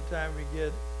pray every time we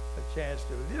get a chance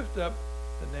to lift up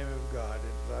the name of God.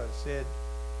 And as I said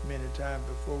many times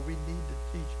before, we need to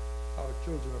teach our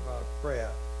children about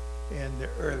prayer in the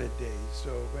early days.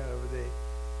 So whenever they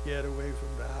get away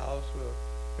from the house or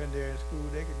when they're in school,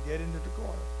 they can get into the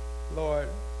corner. Lord,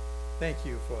 thank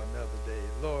you for another day.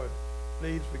 Lord,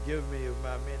 please forgive me of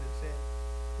my many sins.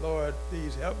 Lord,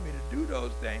 please help me to do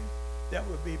those things that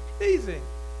would be pleasing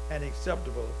and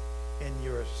acceptable in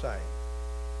your sight.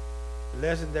 The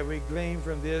lesson that we glean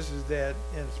from this is that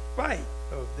in spite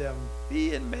of them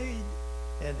being made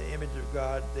in the image of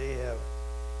God, they have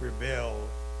rebelled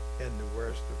in the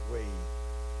worst of ways.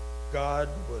 God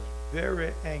was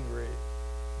very angry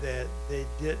that they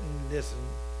didn't listen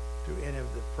to any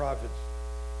of the prophets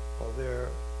or their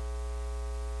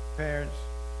parents,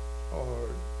 or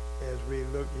as we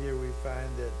look here, we find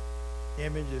that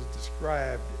image is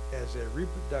described as a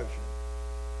reproduction,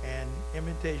 an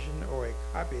imitation, or a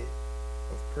copy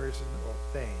of person or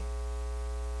thing.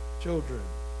 Children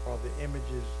are the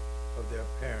images of their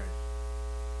parents.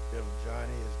 Little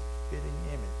Johnny is the fitting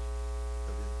image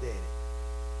of his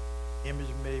daddy.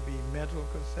 Image may be mental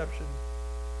conception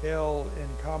held in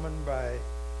common by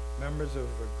members of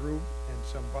a group and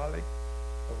symbolic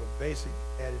of a basic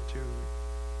attitude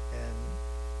and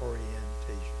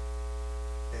orientation.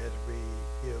 As we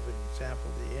give an example,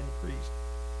 the increased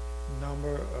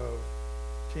number of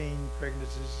teen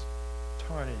pregnancies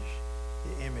tarnish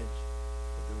the image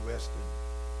of the western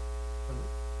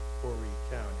Horry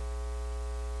County.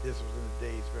 This was in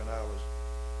the days when I was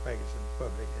practicing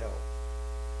public health.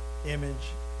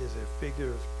 Image is a figure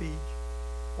of speech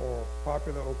or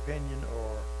popular opinion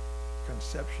or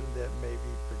conception that may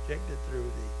be projected through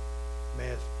the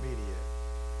mass media.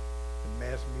 The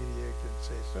mass media can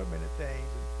say so many things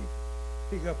and people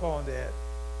pick up on that,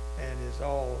 and it's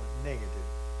all negative.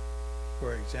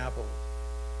 For example,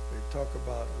 we talk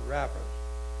about rappers.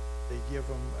 They give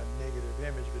them a negative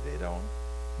image, but they don't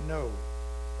know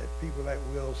that people like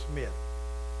Will Smith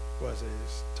was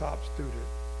a top student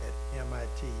at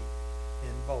MIT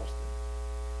in Boston.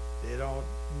 They don't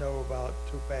know about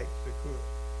Tupac Shakur.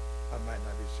 I might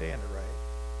not be saying it right.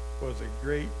 Was a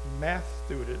great math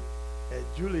student at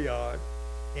Juilliard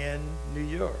in New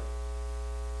York.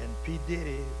 And P.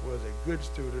 Diddy was a good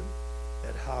student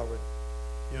at Howard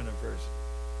University.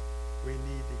 We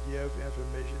need to give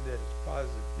information that is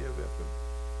positive, give information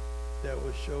that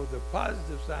will show the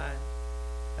positive sign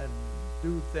and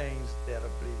do things that are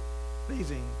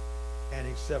pleasing and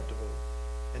acceptable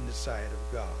in the sight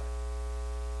of God.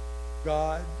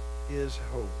 God is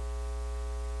hope.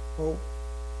 Hope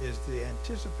is the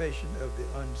anticipation of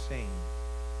the unseen.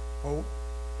 Hope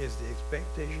is the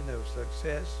expectation of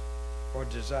success or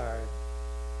desired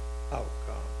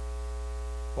outcome.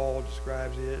 Paul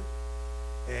describes it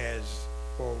as,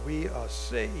 for we are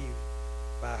saved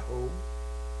by hope,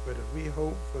 but if we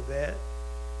hope for that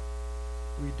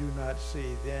we do not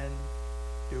see, then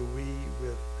do we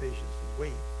with patience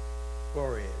wait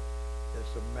for it.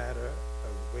 It's a matter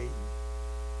of waiting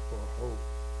for hope.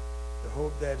 The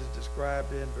hope that is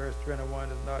described in verse 21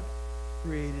 is not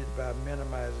created by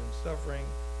minimizing suffering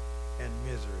and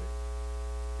misery.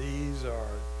 These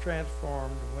are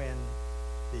transformed when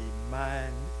the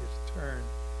mind is turned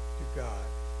to God.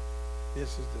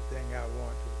 This is the thing I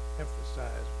want to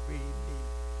emphasize. We need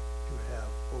to have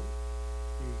hope.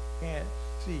 You can't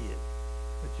see it,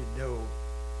 but you know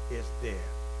it's there.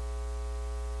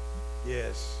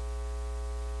 Yes,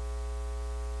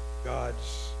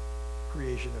 God's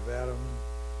creation of Adam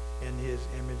in his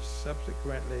image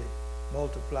subsequently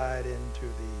multiplied into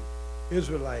the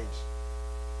Israelites,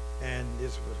 and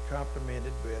this was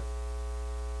complemented with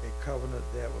a covenant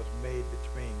that was made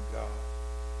between God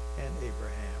and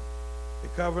Abraham. The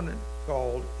covenant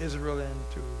called Israel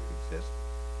into existence,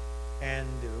 and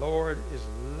the Lord is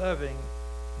loving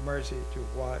mercy to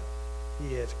what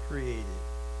he has created.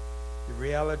 The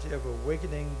reality of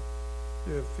awakening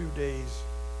to a few days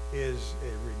is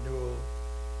a renewal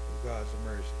of God's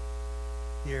mercy.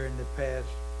 Here in the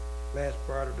last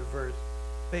part of the verse,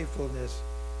 faithfulness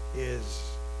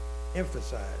is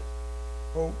emphasized.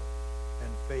 Hope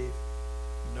and faith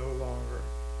no longer.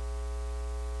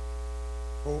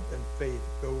 Hope and faith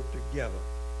go together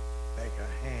like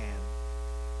a hand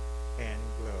and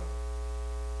glove.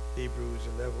 Hebrews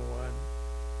 11:1.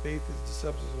 Faith is the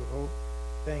substance of hope,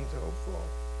 things hoped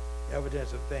for,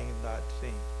 evidence of things not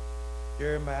seen.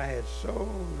 Jeremiah had so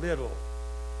little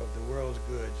of the world's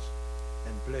goods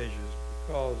and pleasures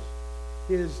because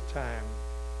his time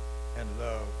and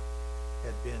love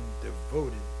had been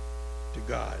devoted to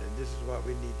God. And this is what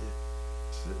we need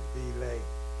to be like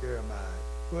Jeremiah.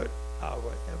 Put our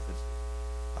emphasis,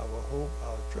 our hope,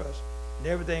 our trust, in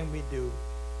everything we do,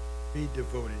 be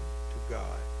devoted to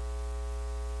God.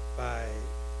 By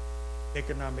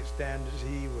economic standards,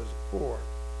 he was poor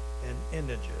and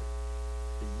indigent,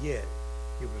 but yet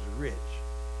he was rich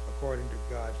according to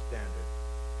God's standard.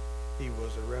 He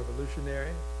was a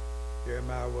revolutionary.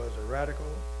 Jeremiah was a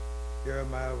radical.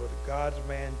 Jeremiah was God's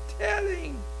man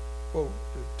telling folk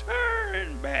to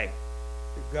turn back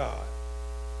to God.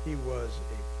 He was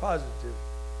a positive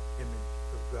image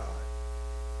of God.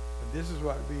 And this is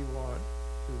what we want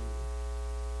to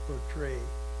portray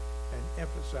and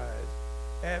emphasize,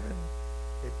 having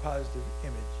a positive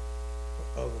image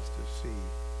for others to see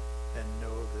and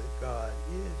know that God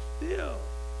is still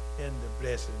in the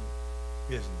blessing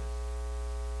business.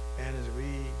 And as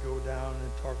we go down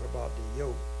and talk about the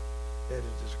yoke that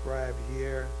is described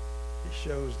here, it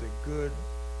shows the good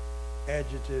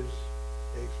adjectives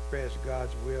that express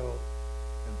God's will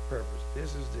and purpose.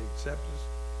 This is the acceptance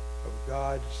of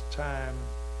God's time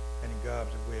and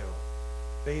God's will.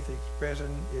 Faith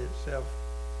expressing itself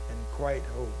in quiet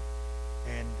hope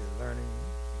and the learning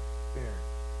experience.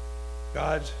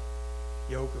 God's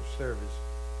yoke of service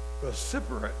will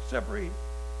separate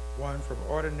one from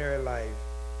ordinary life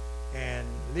and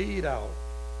lead out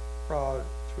proud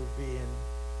to being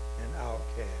an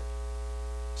outcast.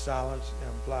 Silence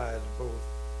implies both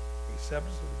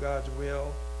acceptance of God's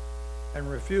will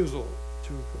and refusal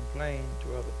to complain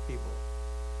to other people.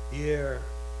 Here,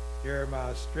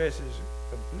 Jeremiah stresses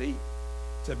complete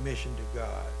submission to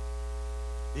God.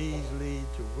 These lead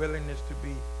to willingness to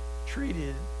be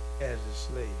treated as a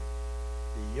slave.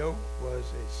 The yoke was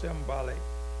a symbolic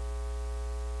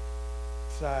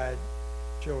side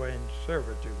showing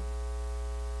servitude.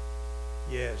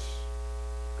 Yes,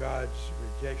 God's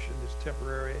rejection is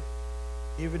temporary,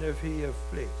 even if he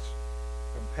afflicts.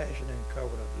 Compassion and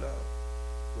covenant love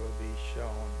will be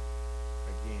shown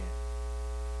again.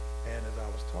 And as I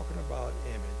was talking about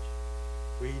image,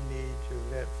 we need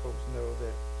to let folks know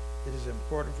that it is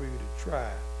important for you to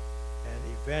try and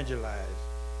evangelize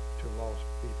to lost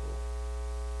people.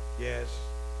 Yes,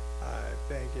 I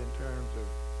think in terms of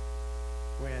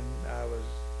when I was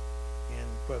in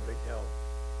public health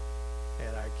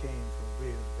and I came from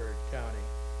Williamsburg County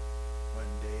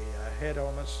one day, I had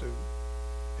on a suit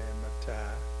and my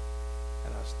tie,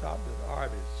 and I stopped at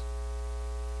Arby's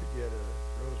to get a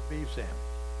roast beef sandwich.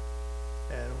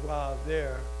 And while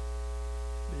there,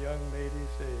 the young lady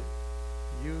said,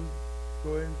 "You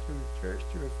going to church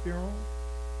to a funeral?"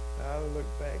 And I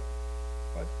looked back,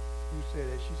 "What you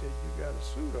said that?" She said, "You got a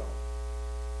suit on."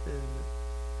 And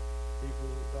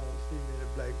people don't see many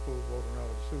black folks walking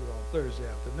around with a suit on Thursday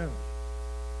afternoon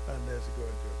unless they're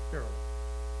going to a funeral.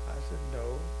 I said, "No."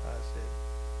 I said,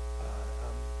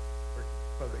 "I'm working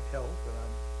public health and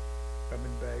I'm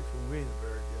coming back from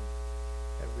Williamsburg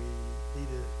and we need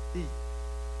to eat."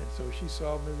 And so she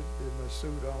saw me with my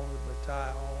suit on, with my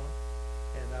tie on,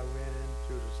 and I went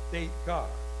into the state car.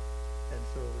 And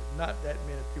so not that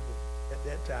many people at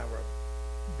that time were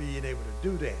being able to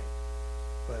do that.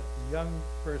 But the young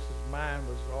person's mind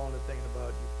was only thinking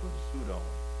about, you put a suit on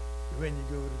when you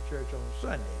go to church on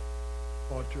Sunday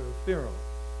or to a funeral.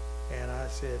 And I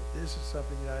said, this is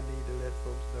something that I need to let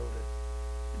folks know, that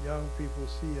young people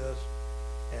see us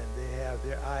and they have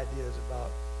their ideas about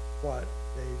what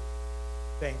they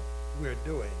think we're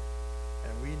doing.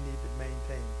 And we need to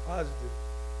maintain positive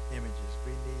images.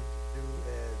 We need to do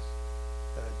as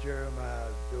Jeremiah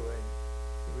is doing.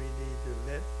 We need to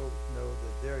let folks know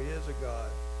that there is a God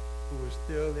who is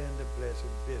still in the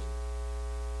blessing business.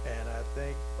 And I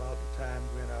think about the time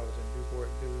when I was in Newport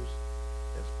News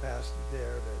as pastor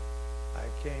there, that I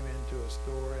came into a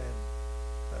store and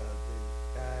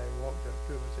the guy walked up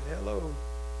to me and said, "Hello,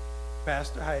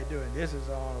 Pastor, how you doing? This is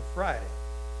on a Friday."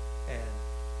 And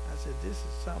I said, "This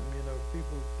is something,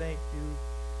 people think you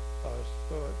are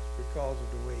such because of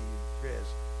the way you dress,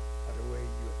 or the way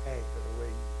you act, or the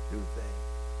way you do things."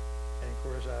 And of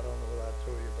course, I don't know what I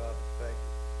told you about the fact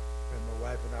that when my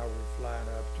wife and I were flying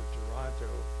up to Toronto,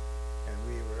 and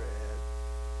we were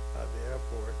at the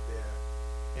airport there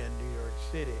in New York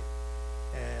City,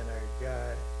 and a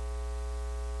guy,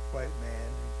 white man,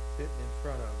 sitting in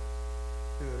front of us,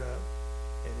 stood up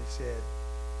and he said,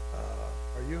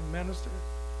 "Are you a minister?"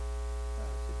 I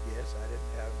said, "Yes." I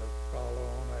didn't have no collar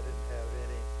on. I didn't have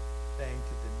anything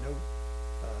to denote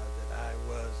that I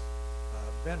was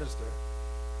a minister.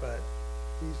 But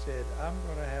he said, "I'm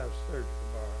going to have surgery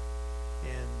tomorrow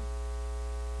in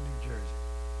New Jersey.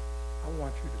 I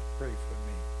want you to pray for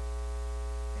me."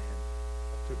 And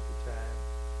I took the time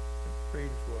and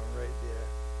prayed for him right there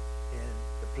in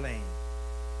the plane,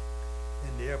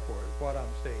 in the airport. What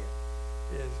I'm saying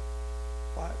is,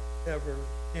 whatever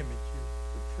image you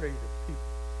portray to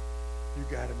people, you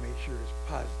got to make sure it's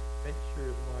positive. Make sure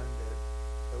it's one that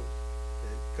shows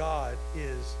that God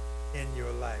is in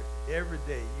your life. Every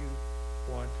day you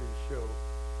want to show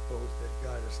folks that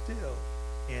God is still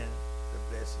in the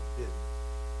blessed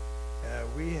business.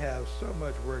 We have so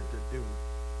much work to do,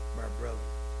 my brothers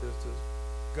and sisters.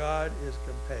 God is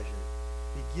compassionate.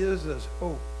 He gives us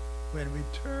hope when we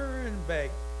turn back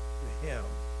to him.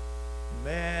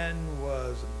 Man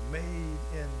was made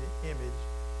in the image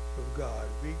of God.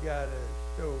 We got to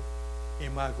show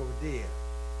imago Dei.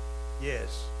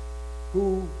 Yes.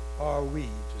 Who are we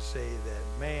to say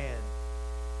that man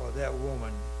or that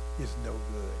woman is no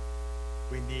good?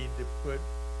 We need to put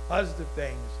positive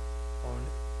things on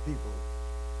people.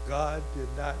 God did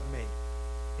not make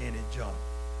any junk.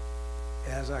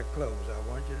 As I close, I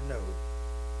want you to know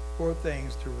 4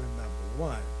 things to remember.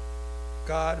 1,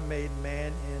 God made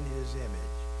man in his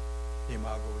image,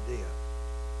 imago Dei.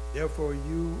 Therefore,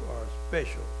 you are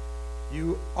special.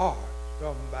 You are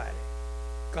somebody.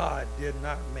 God did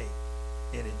not make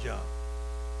any junk.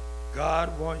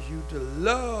 God wants you to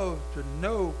love, to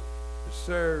know, to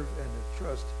serve, and to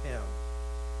trust him.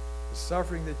 The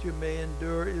suffering that you may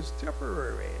endure is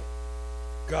temporary.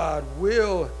 God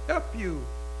will help you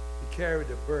to carry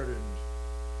the burdens.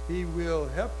 He will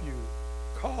help you.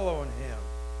 Call on him.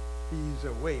 He's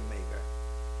a way maker.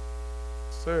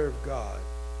 Serve God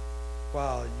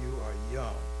while you are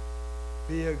young.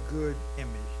 Be a good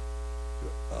image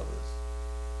to others.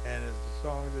 And as the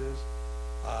song is,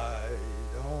 I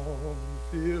don't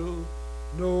feel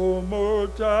no more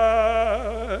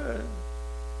time.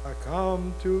 I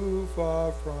come too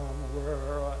far from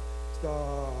where I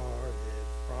started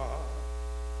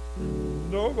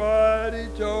from. Nobody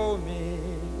told me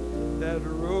that the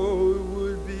road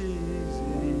would be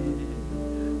easy.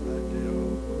 I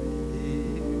don't believe he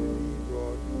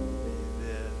brought me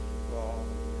this far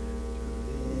to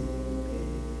leave me.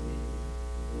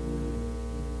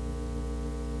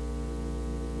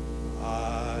 I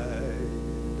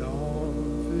don't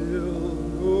feel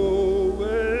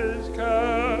always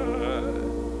kind,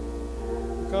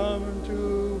 coming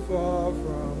too far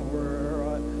from where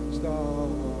I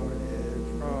started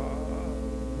from.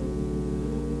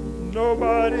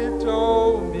 Nobody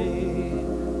told me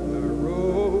the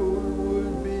road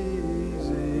would be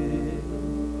easy.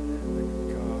 I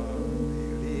can't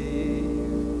believe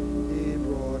he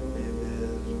brought me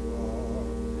this far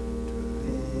to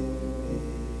leave me.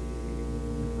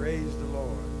 Praise the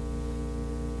Lord.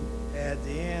 At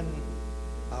the end,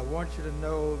 I want you to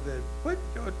know that put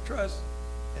your trust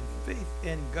and faith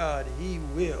in God. He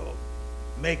will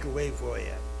make a way for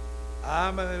you.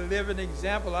 I'm a living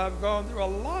example. I've gone through a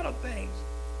lot of things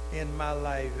in my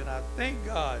life, and I thank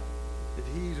God that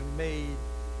he's made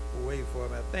a way for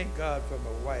me. I thank God for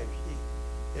my wife.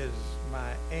 She is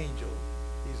my angel.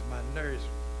 She's my nurse.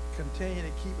 Continue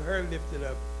to keep her lifted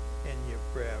up in your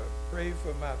prayer. Pray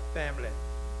for my family.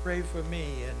 Pray for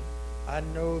me. And I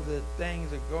know that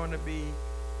things are going to be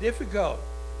difficult,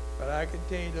 but I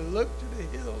continue to look to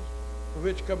the hills for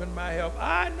which cometh my help.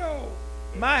 I know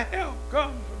my help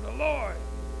comes from the Lord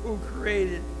who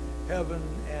created heaven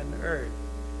and earth.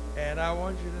 And I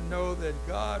want you to know that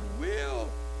God will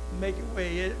make a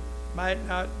way. It might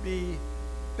not be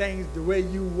things the way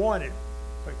you want it,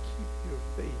 but keep your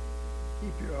faith,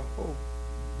 keep your hope,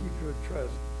 keep your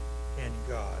trust in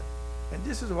God. And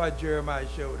this is what Jeremiah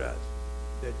showed us,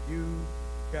 that you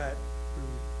got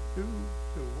to do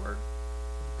the work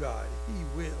of God. He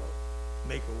will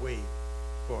make a way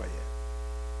for you.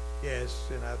 Yes,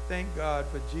 and I thank God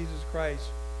for Jesus Christ,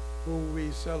 who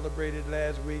we celebrated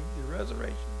last week, the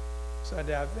resurrection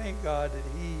Sunday. I thank God that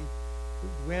he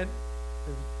went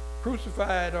and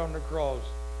crucified on the cross.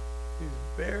 He's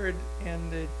buried in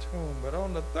the tomb. But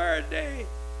on the third day,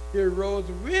 he rose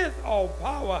with all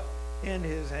power in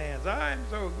his hands. I'm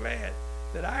so glad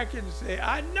that I can say,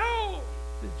 I know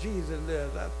that Jesus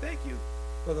lives. I thank you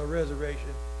for the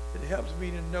resurrection. It helps me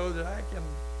to know that I can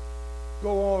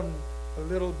go on a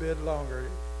little bit longer.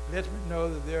 It lets me know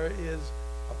that there is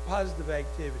a positive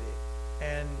activity.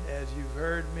 And as you've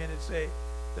heard many say,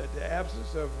 that the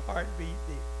absence of heartbeat,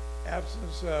 the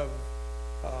absence of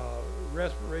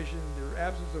respiration, the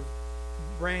absence of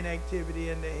brain activity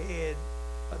in the head,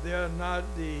 they are not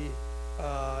the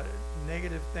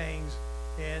negative things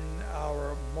in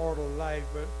our mortal life,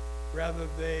 but rather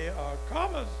they are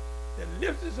commas that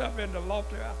lift us up into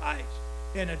loftier heights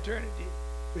in eternity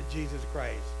with Jesus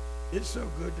Christ. It's so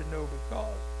good to know,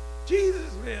 because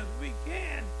Jesus lives, we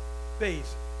can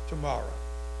face tomorrow.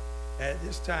 At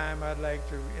this time, I'd like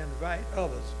to invite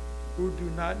others who do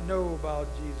not know about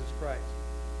Jesus Christ.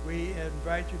 We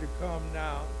invite you to come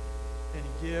now and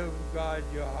give God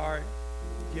your heart,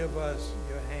 give us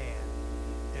your hand.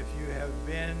 If you have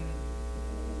been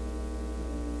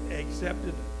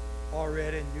accepted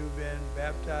already and you've been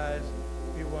baptized,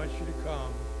 we want you to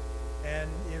come. And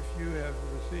if you have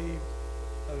received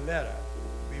a letter,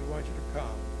 we want you to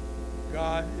come.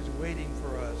 God is waiting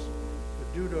for us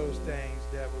to do those things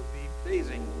that will be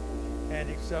pleasing and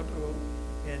acceptable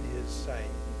in his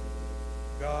sight.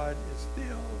 God is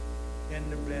still in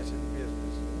the blessing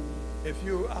business. If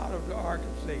you're out of the ark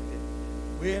of safety,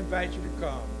 we invite you to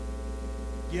come.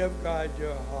 Give God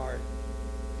your heart.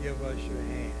 Give us your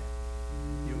hand.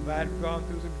 You might have gone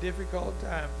through some difficult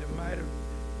times. You might have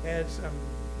had some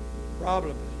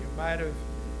problems. You might have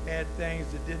had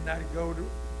things that did not go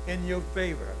in your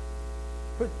favor.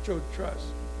 Put your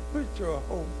trust, put your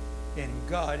hope in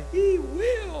God. He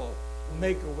will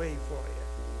make a way for you.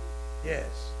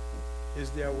 Yes. Is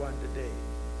there one today?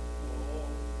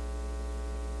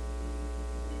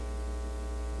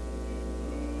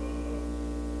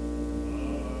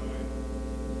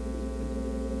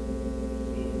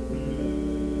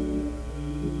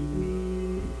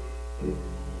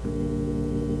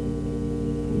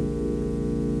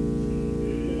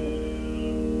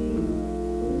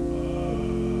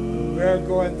 We're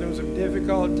going through some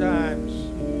difficult times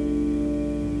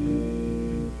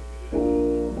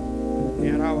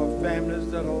in our families.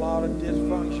 There's a lot of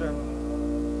dysfunction.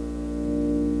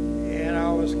 In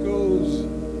our schools,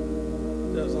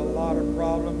 there's a lot of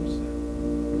problems.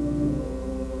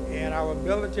 In our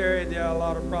military, there are a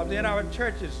lot of problems. In our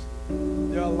churches,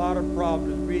 there are a lot of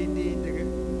problems. We need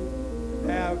to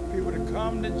have people to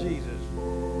come to Jesus.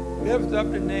 Lift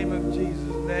up the name of Jesus.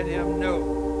 Let him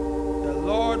know the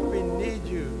Lord, we need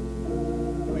you.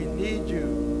 We need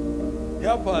you.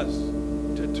 Help us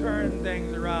to turn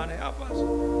things around. Help us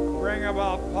bring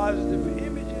about positive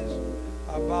images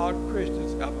about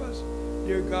Christians. Help us,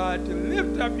 dear God, to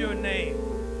lift up your name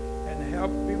and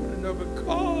help people to know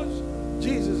because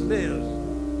Jesus lives,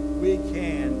 we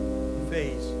can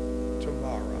face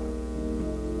tomorrow.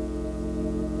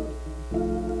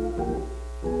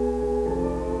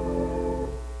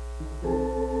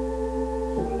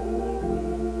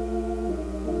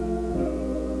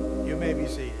 You may be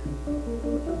seated.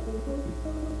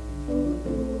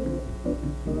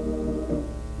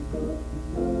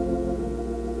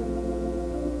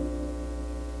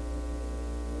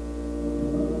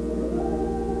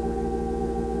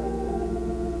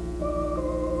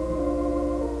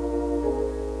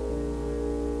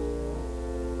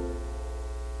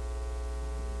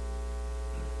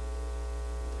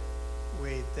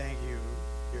 We thank you,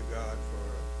 dear God, for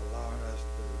allowing us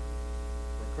to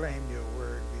proclaim your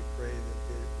word. We pray that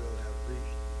it will have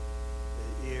reached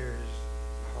the ears,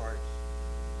 hearts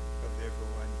of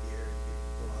everyone here. And we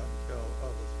go out and tell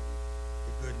others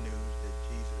the good news that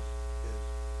Jesus is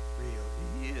real.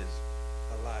 He is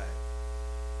alive.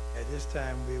 At this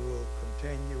time, we will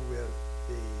continue with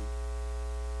the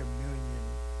communion.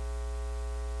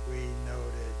 We know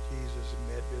that Jesus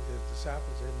met with his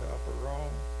disciples in the upper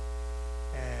room,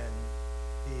 and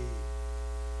he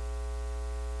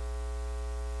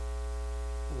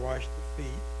washed the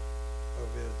feet of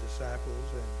his disciples,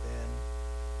 and then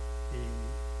he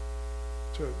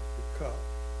took the cup.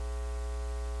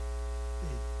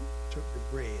 He took the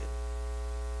bread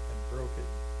and broke it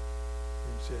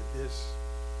and said, "This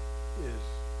is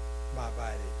my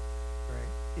body.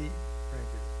 Eat,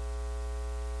 drink it."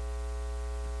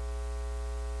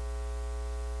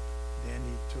 Then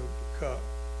he took the cup.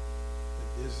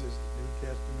 This is the New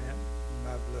Testament in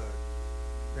my blood.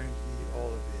 Drink ye all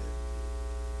of it.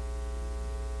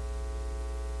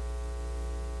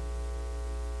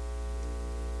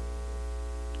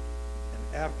 And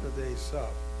after they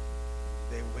supped,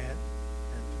 they went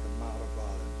into the Mount of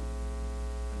Olives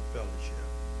and fellowship.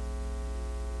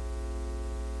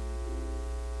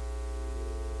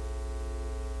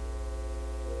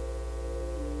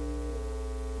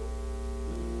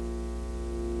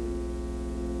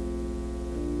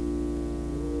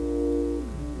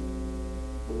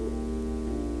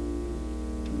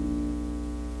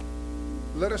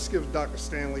 Let us give Dr.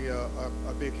 Stanley a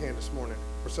big hand this morning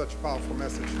for such a powerful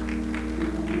message.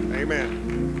 Amen.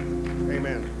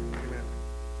 Amen. Amen.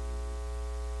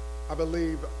 I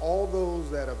believe all those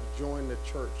that have joined the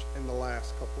church in the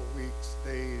last couple of weeks,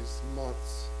 days,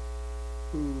 months,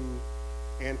 who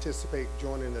anticipate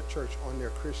joining the church on their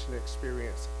Christian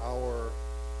experience, our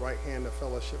right hand of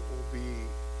fellowship will be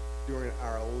during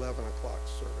our 11 o'clock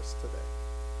service today.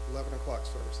 11 o'clock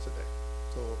service today.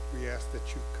 So we ask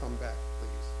that you come back, please.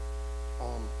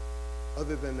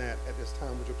 Other than that, at this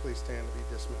time, would you please stand to be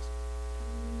dismissed?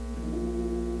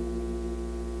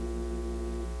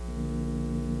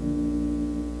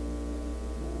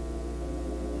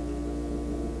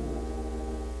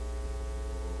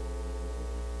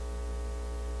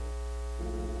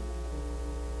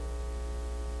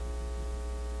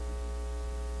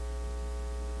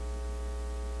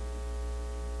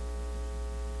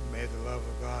 May the love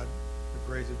of God, the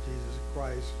grace of Jesus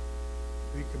Christ,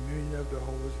 the communion of the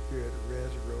Holy Spirit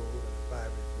rest, rule, and abide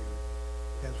with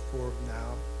you, henceforth,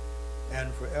 now,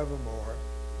 and forevermore.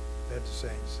 Let the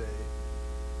saints say,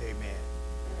 Amen.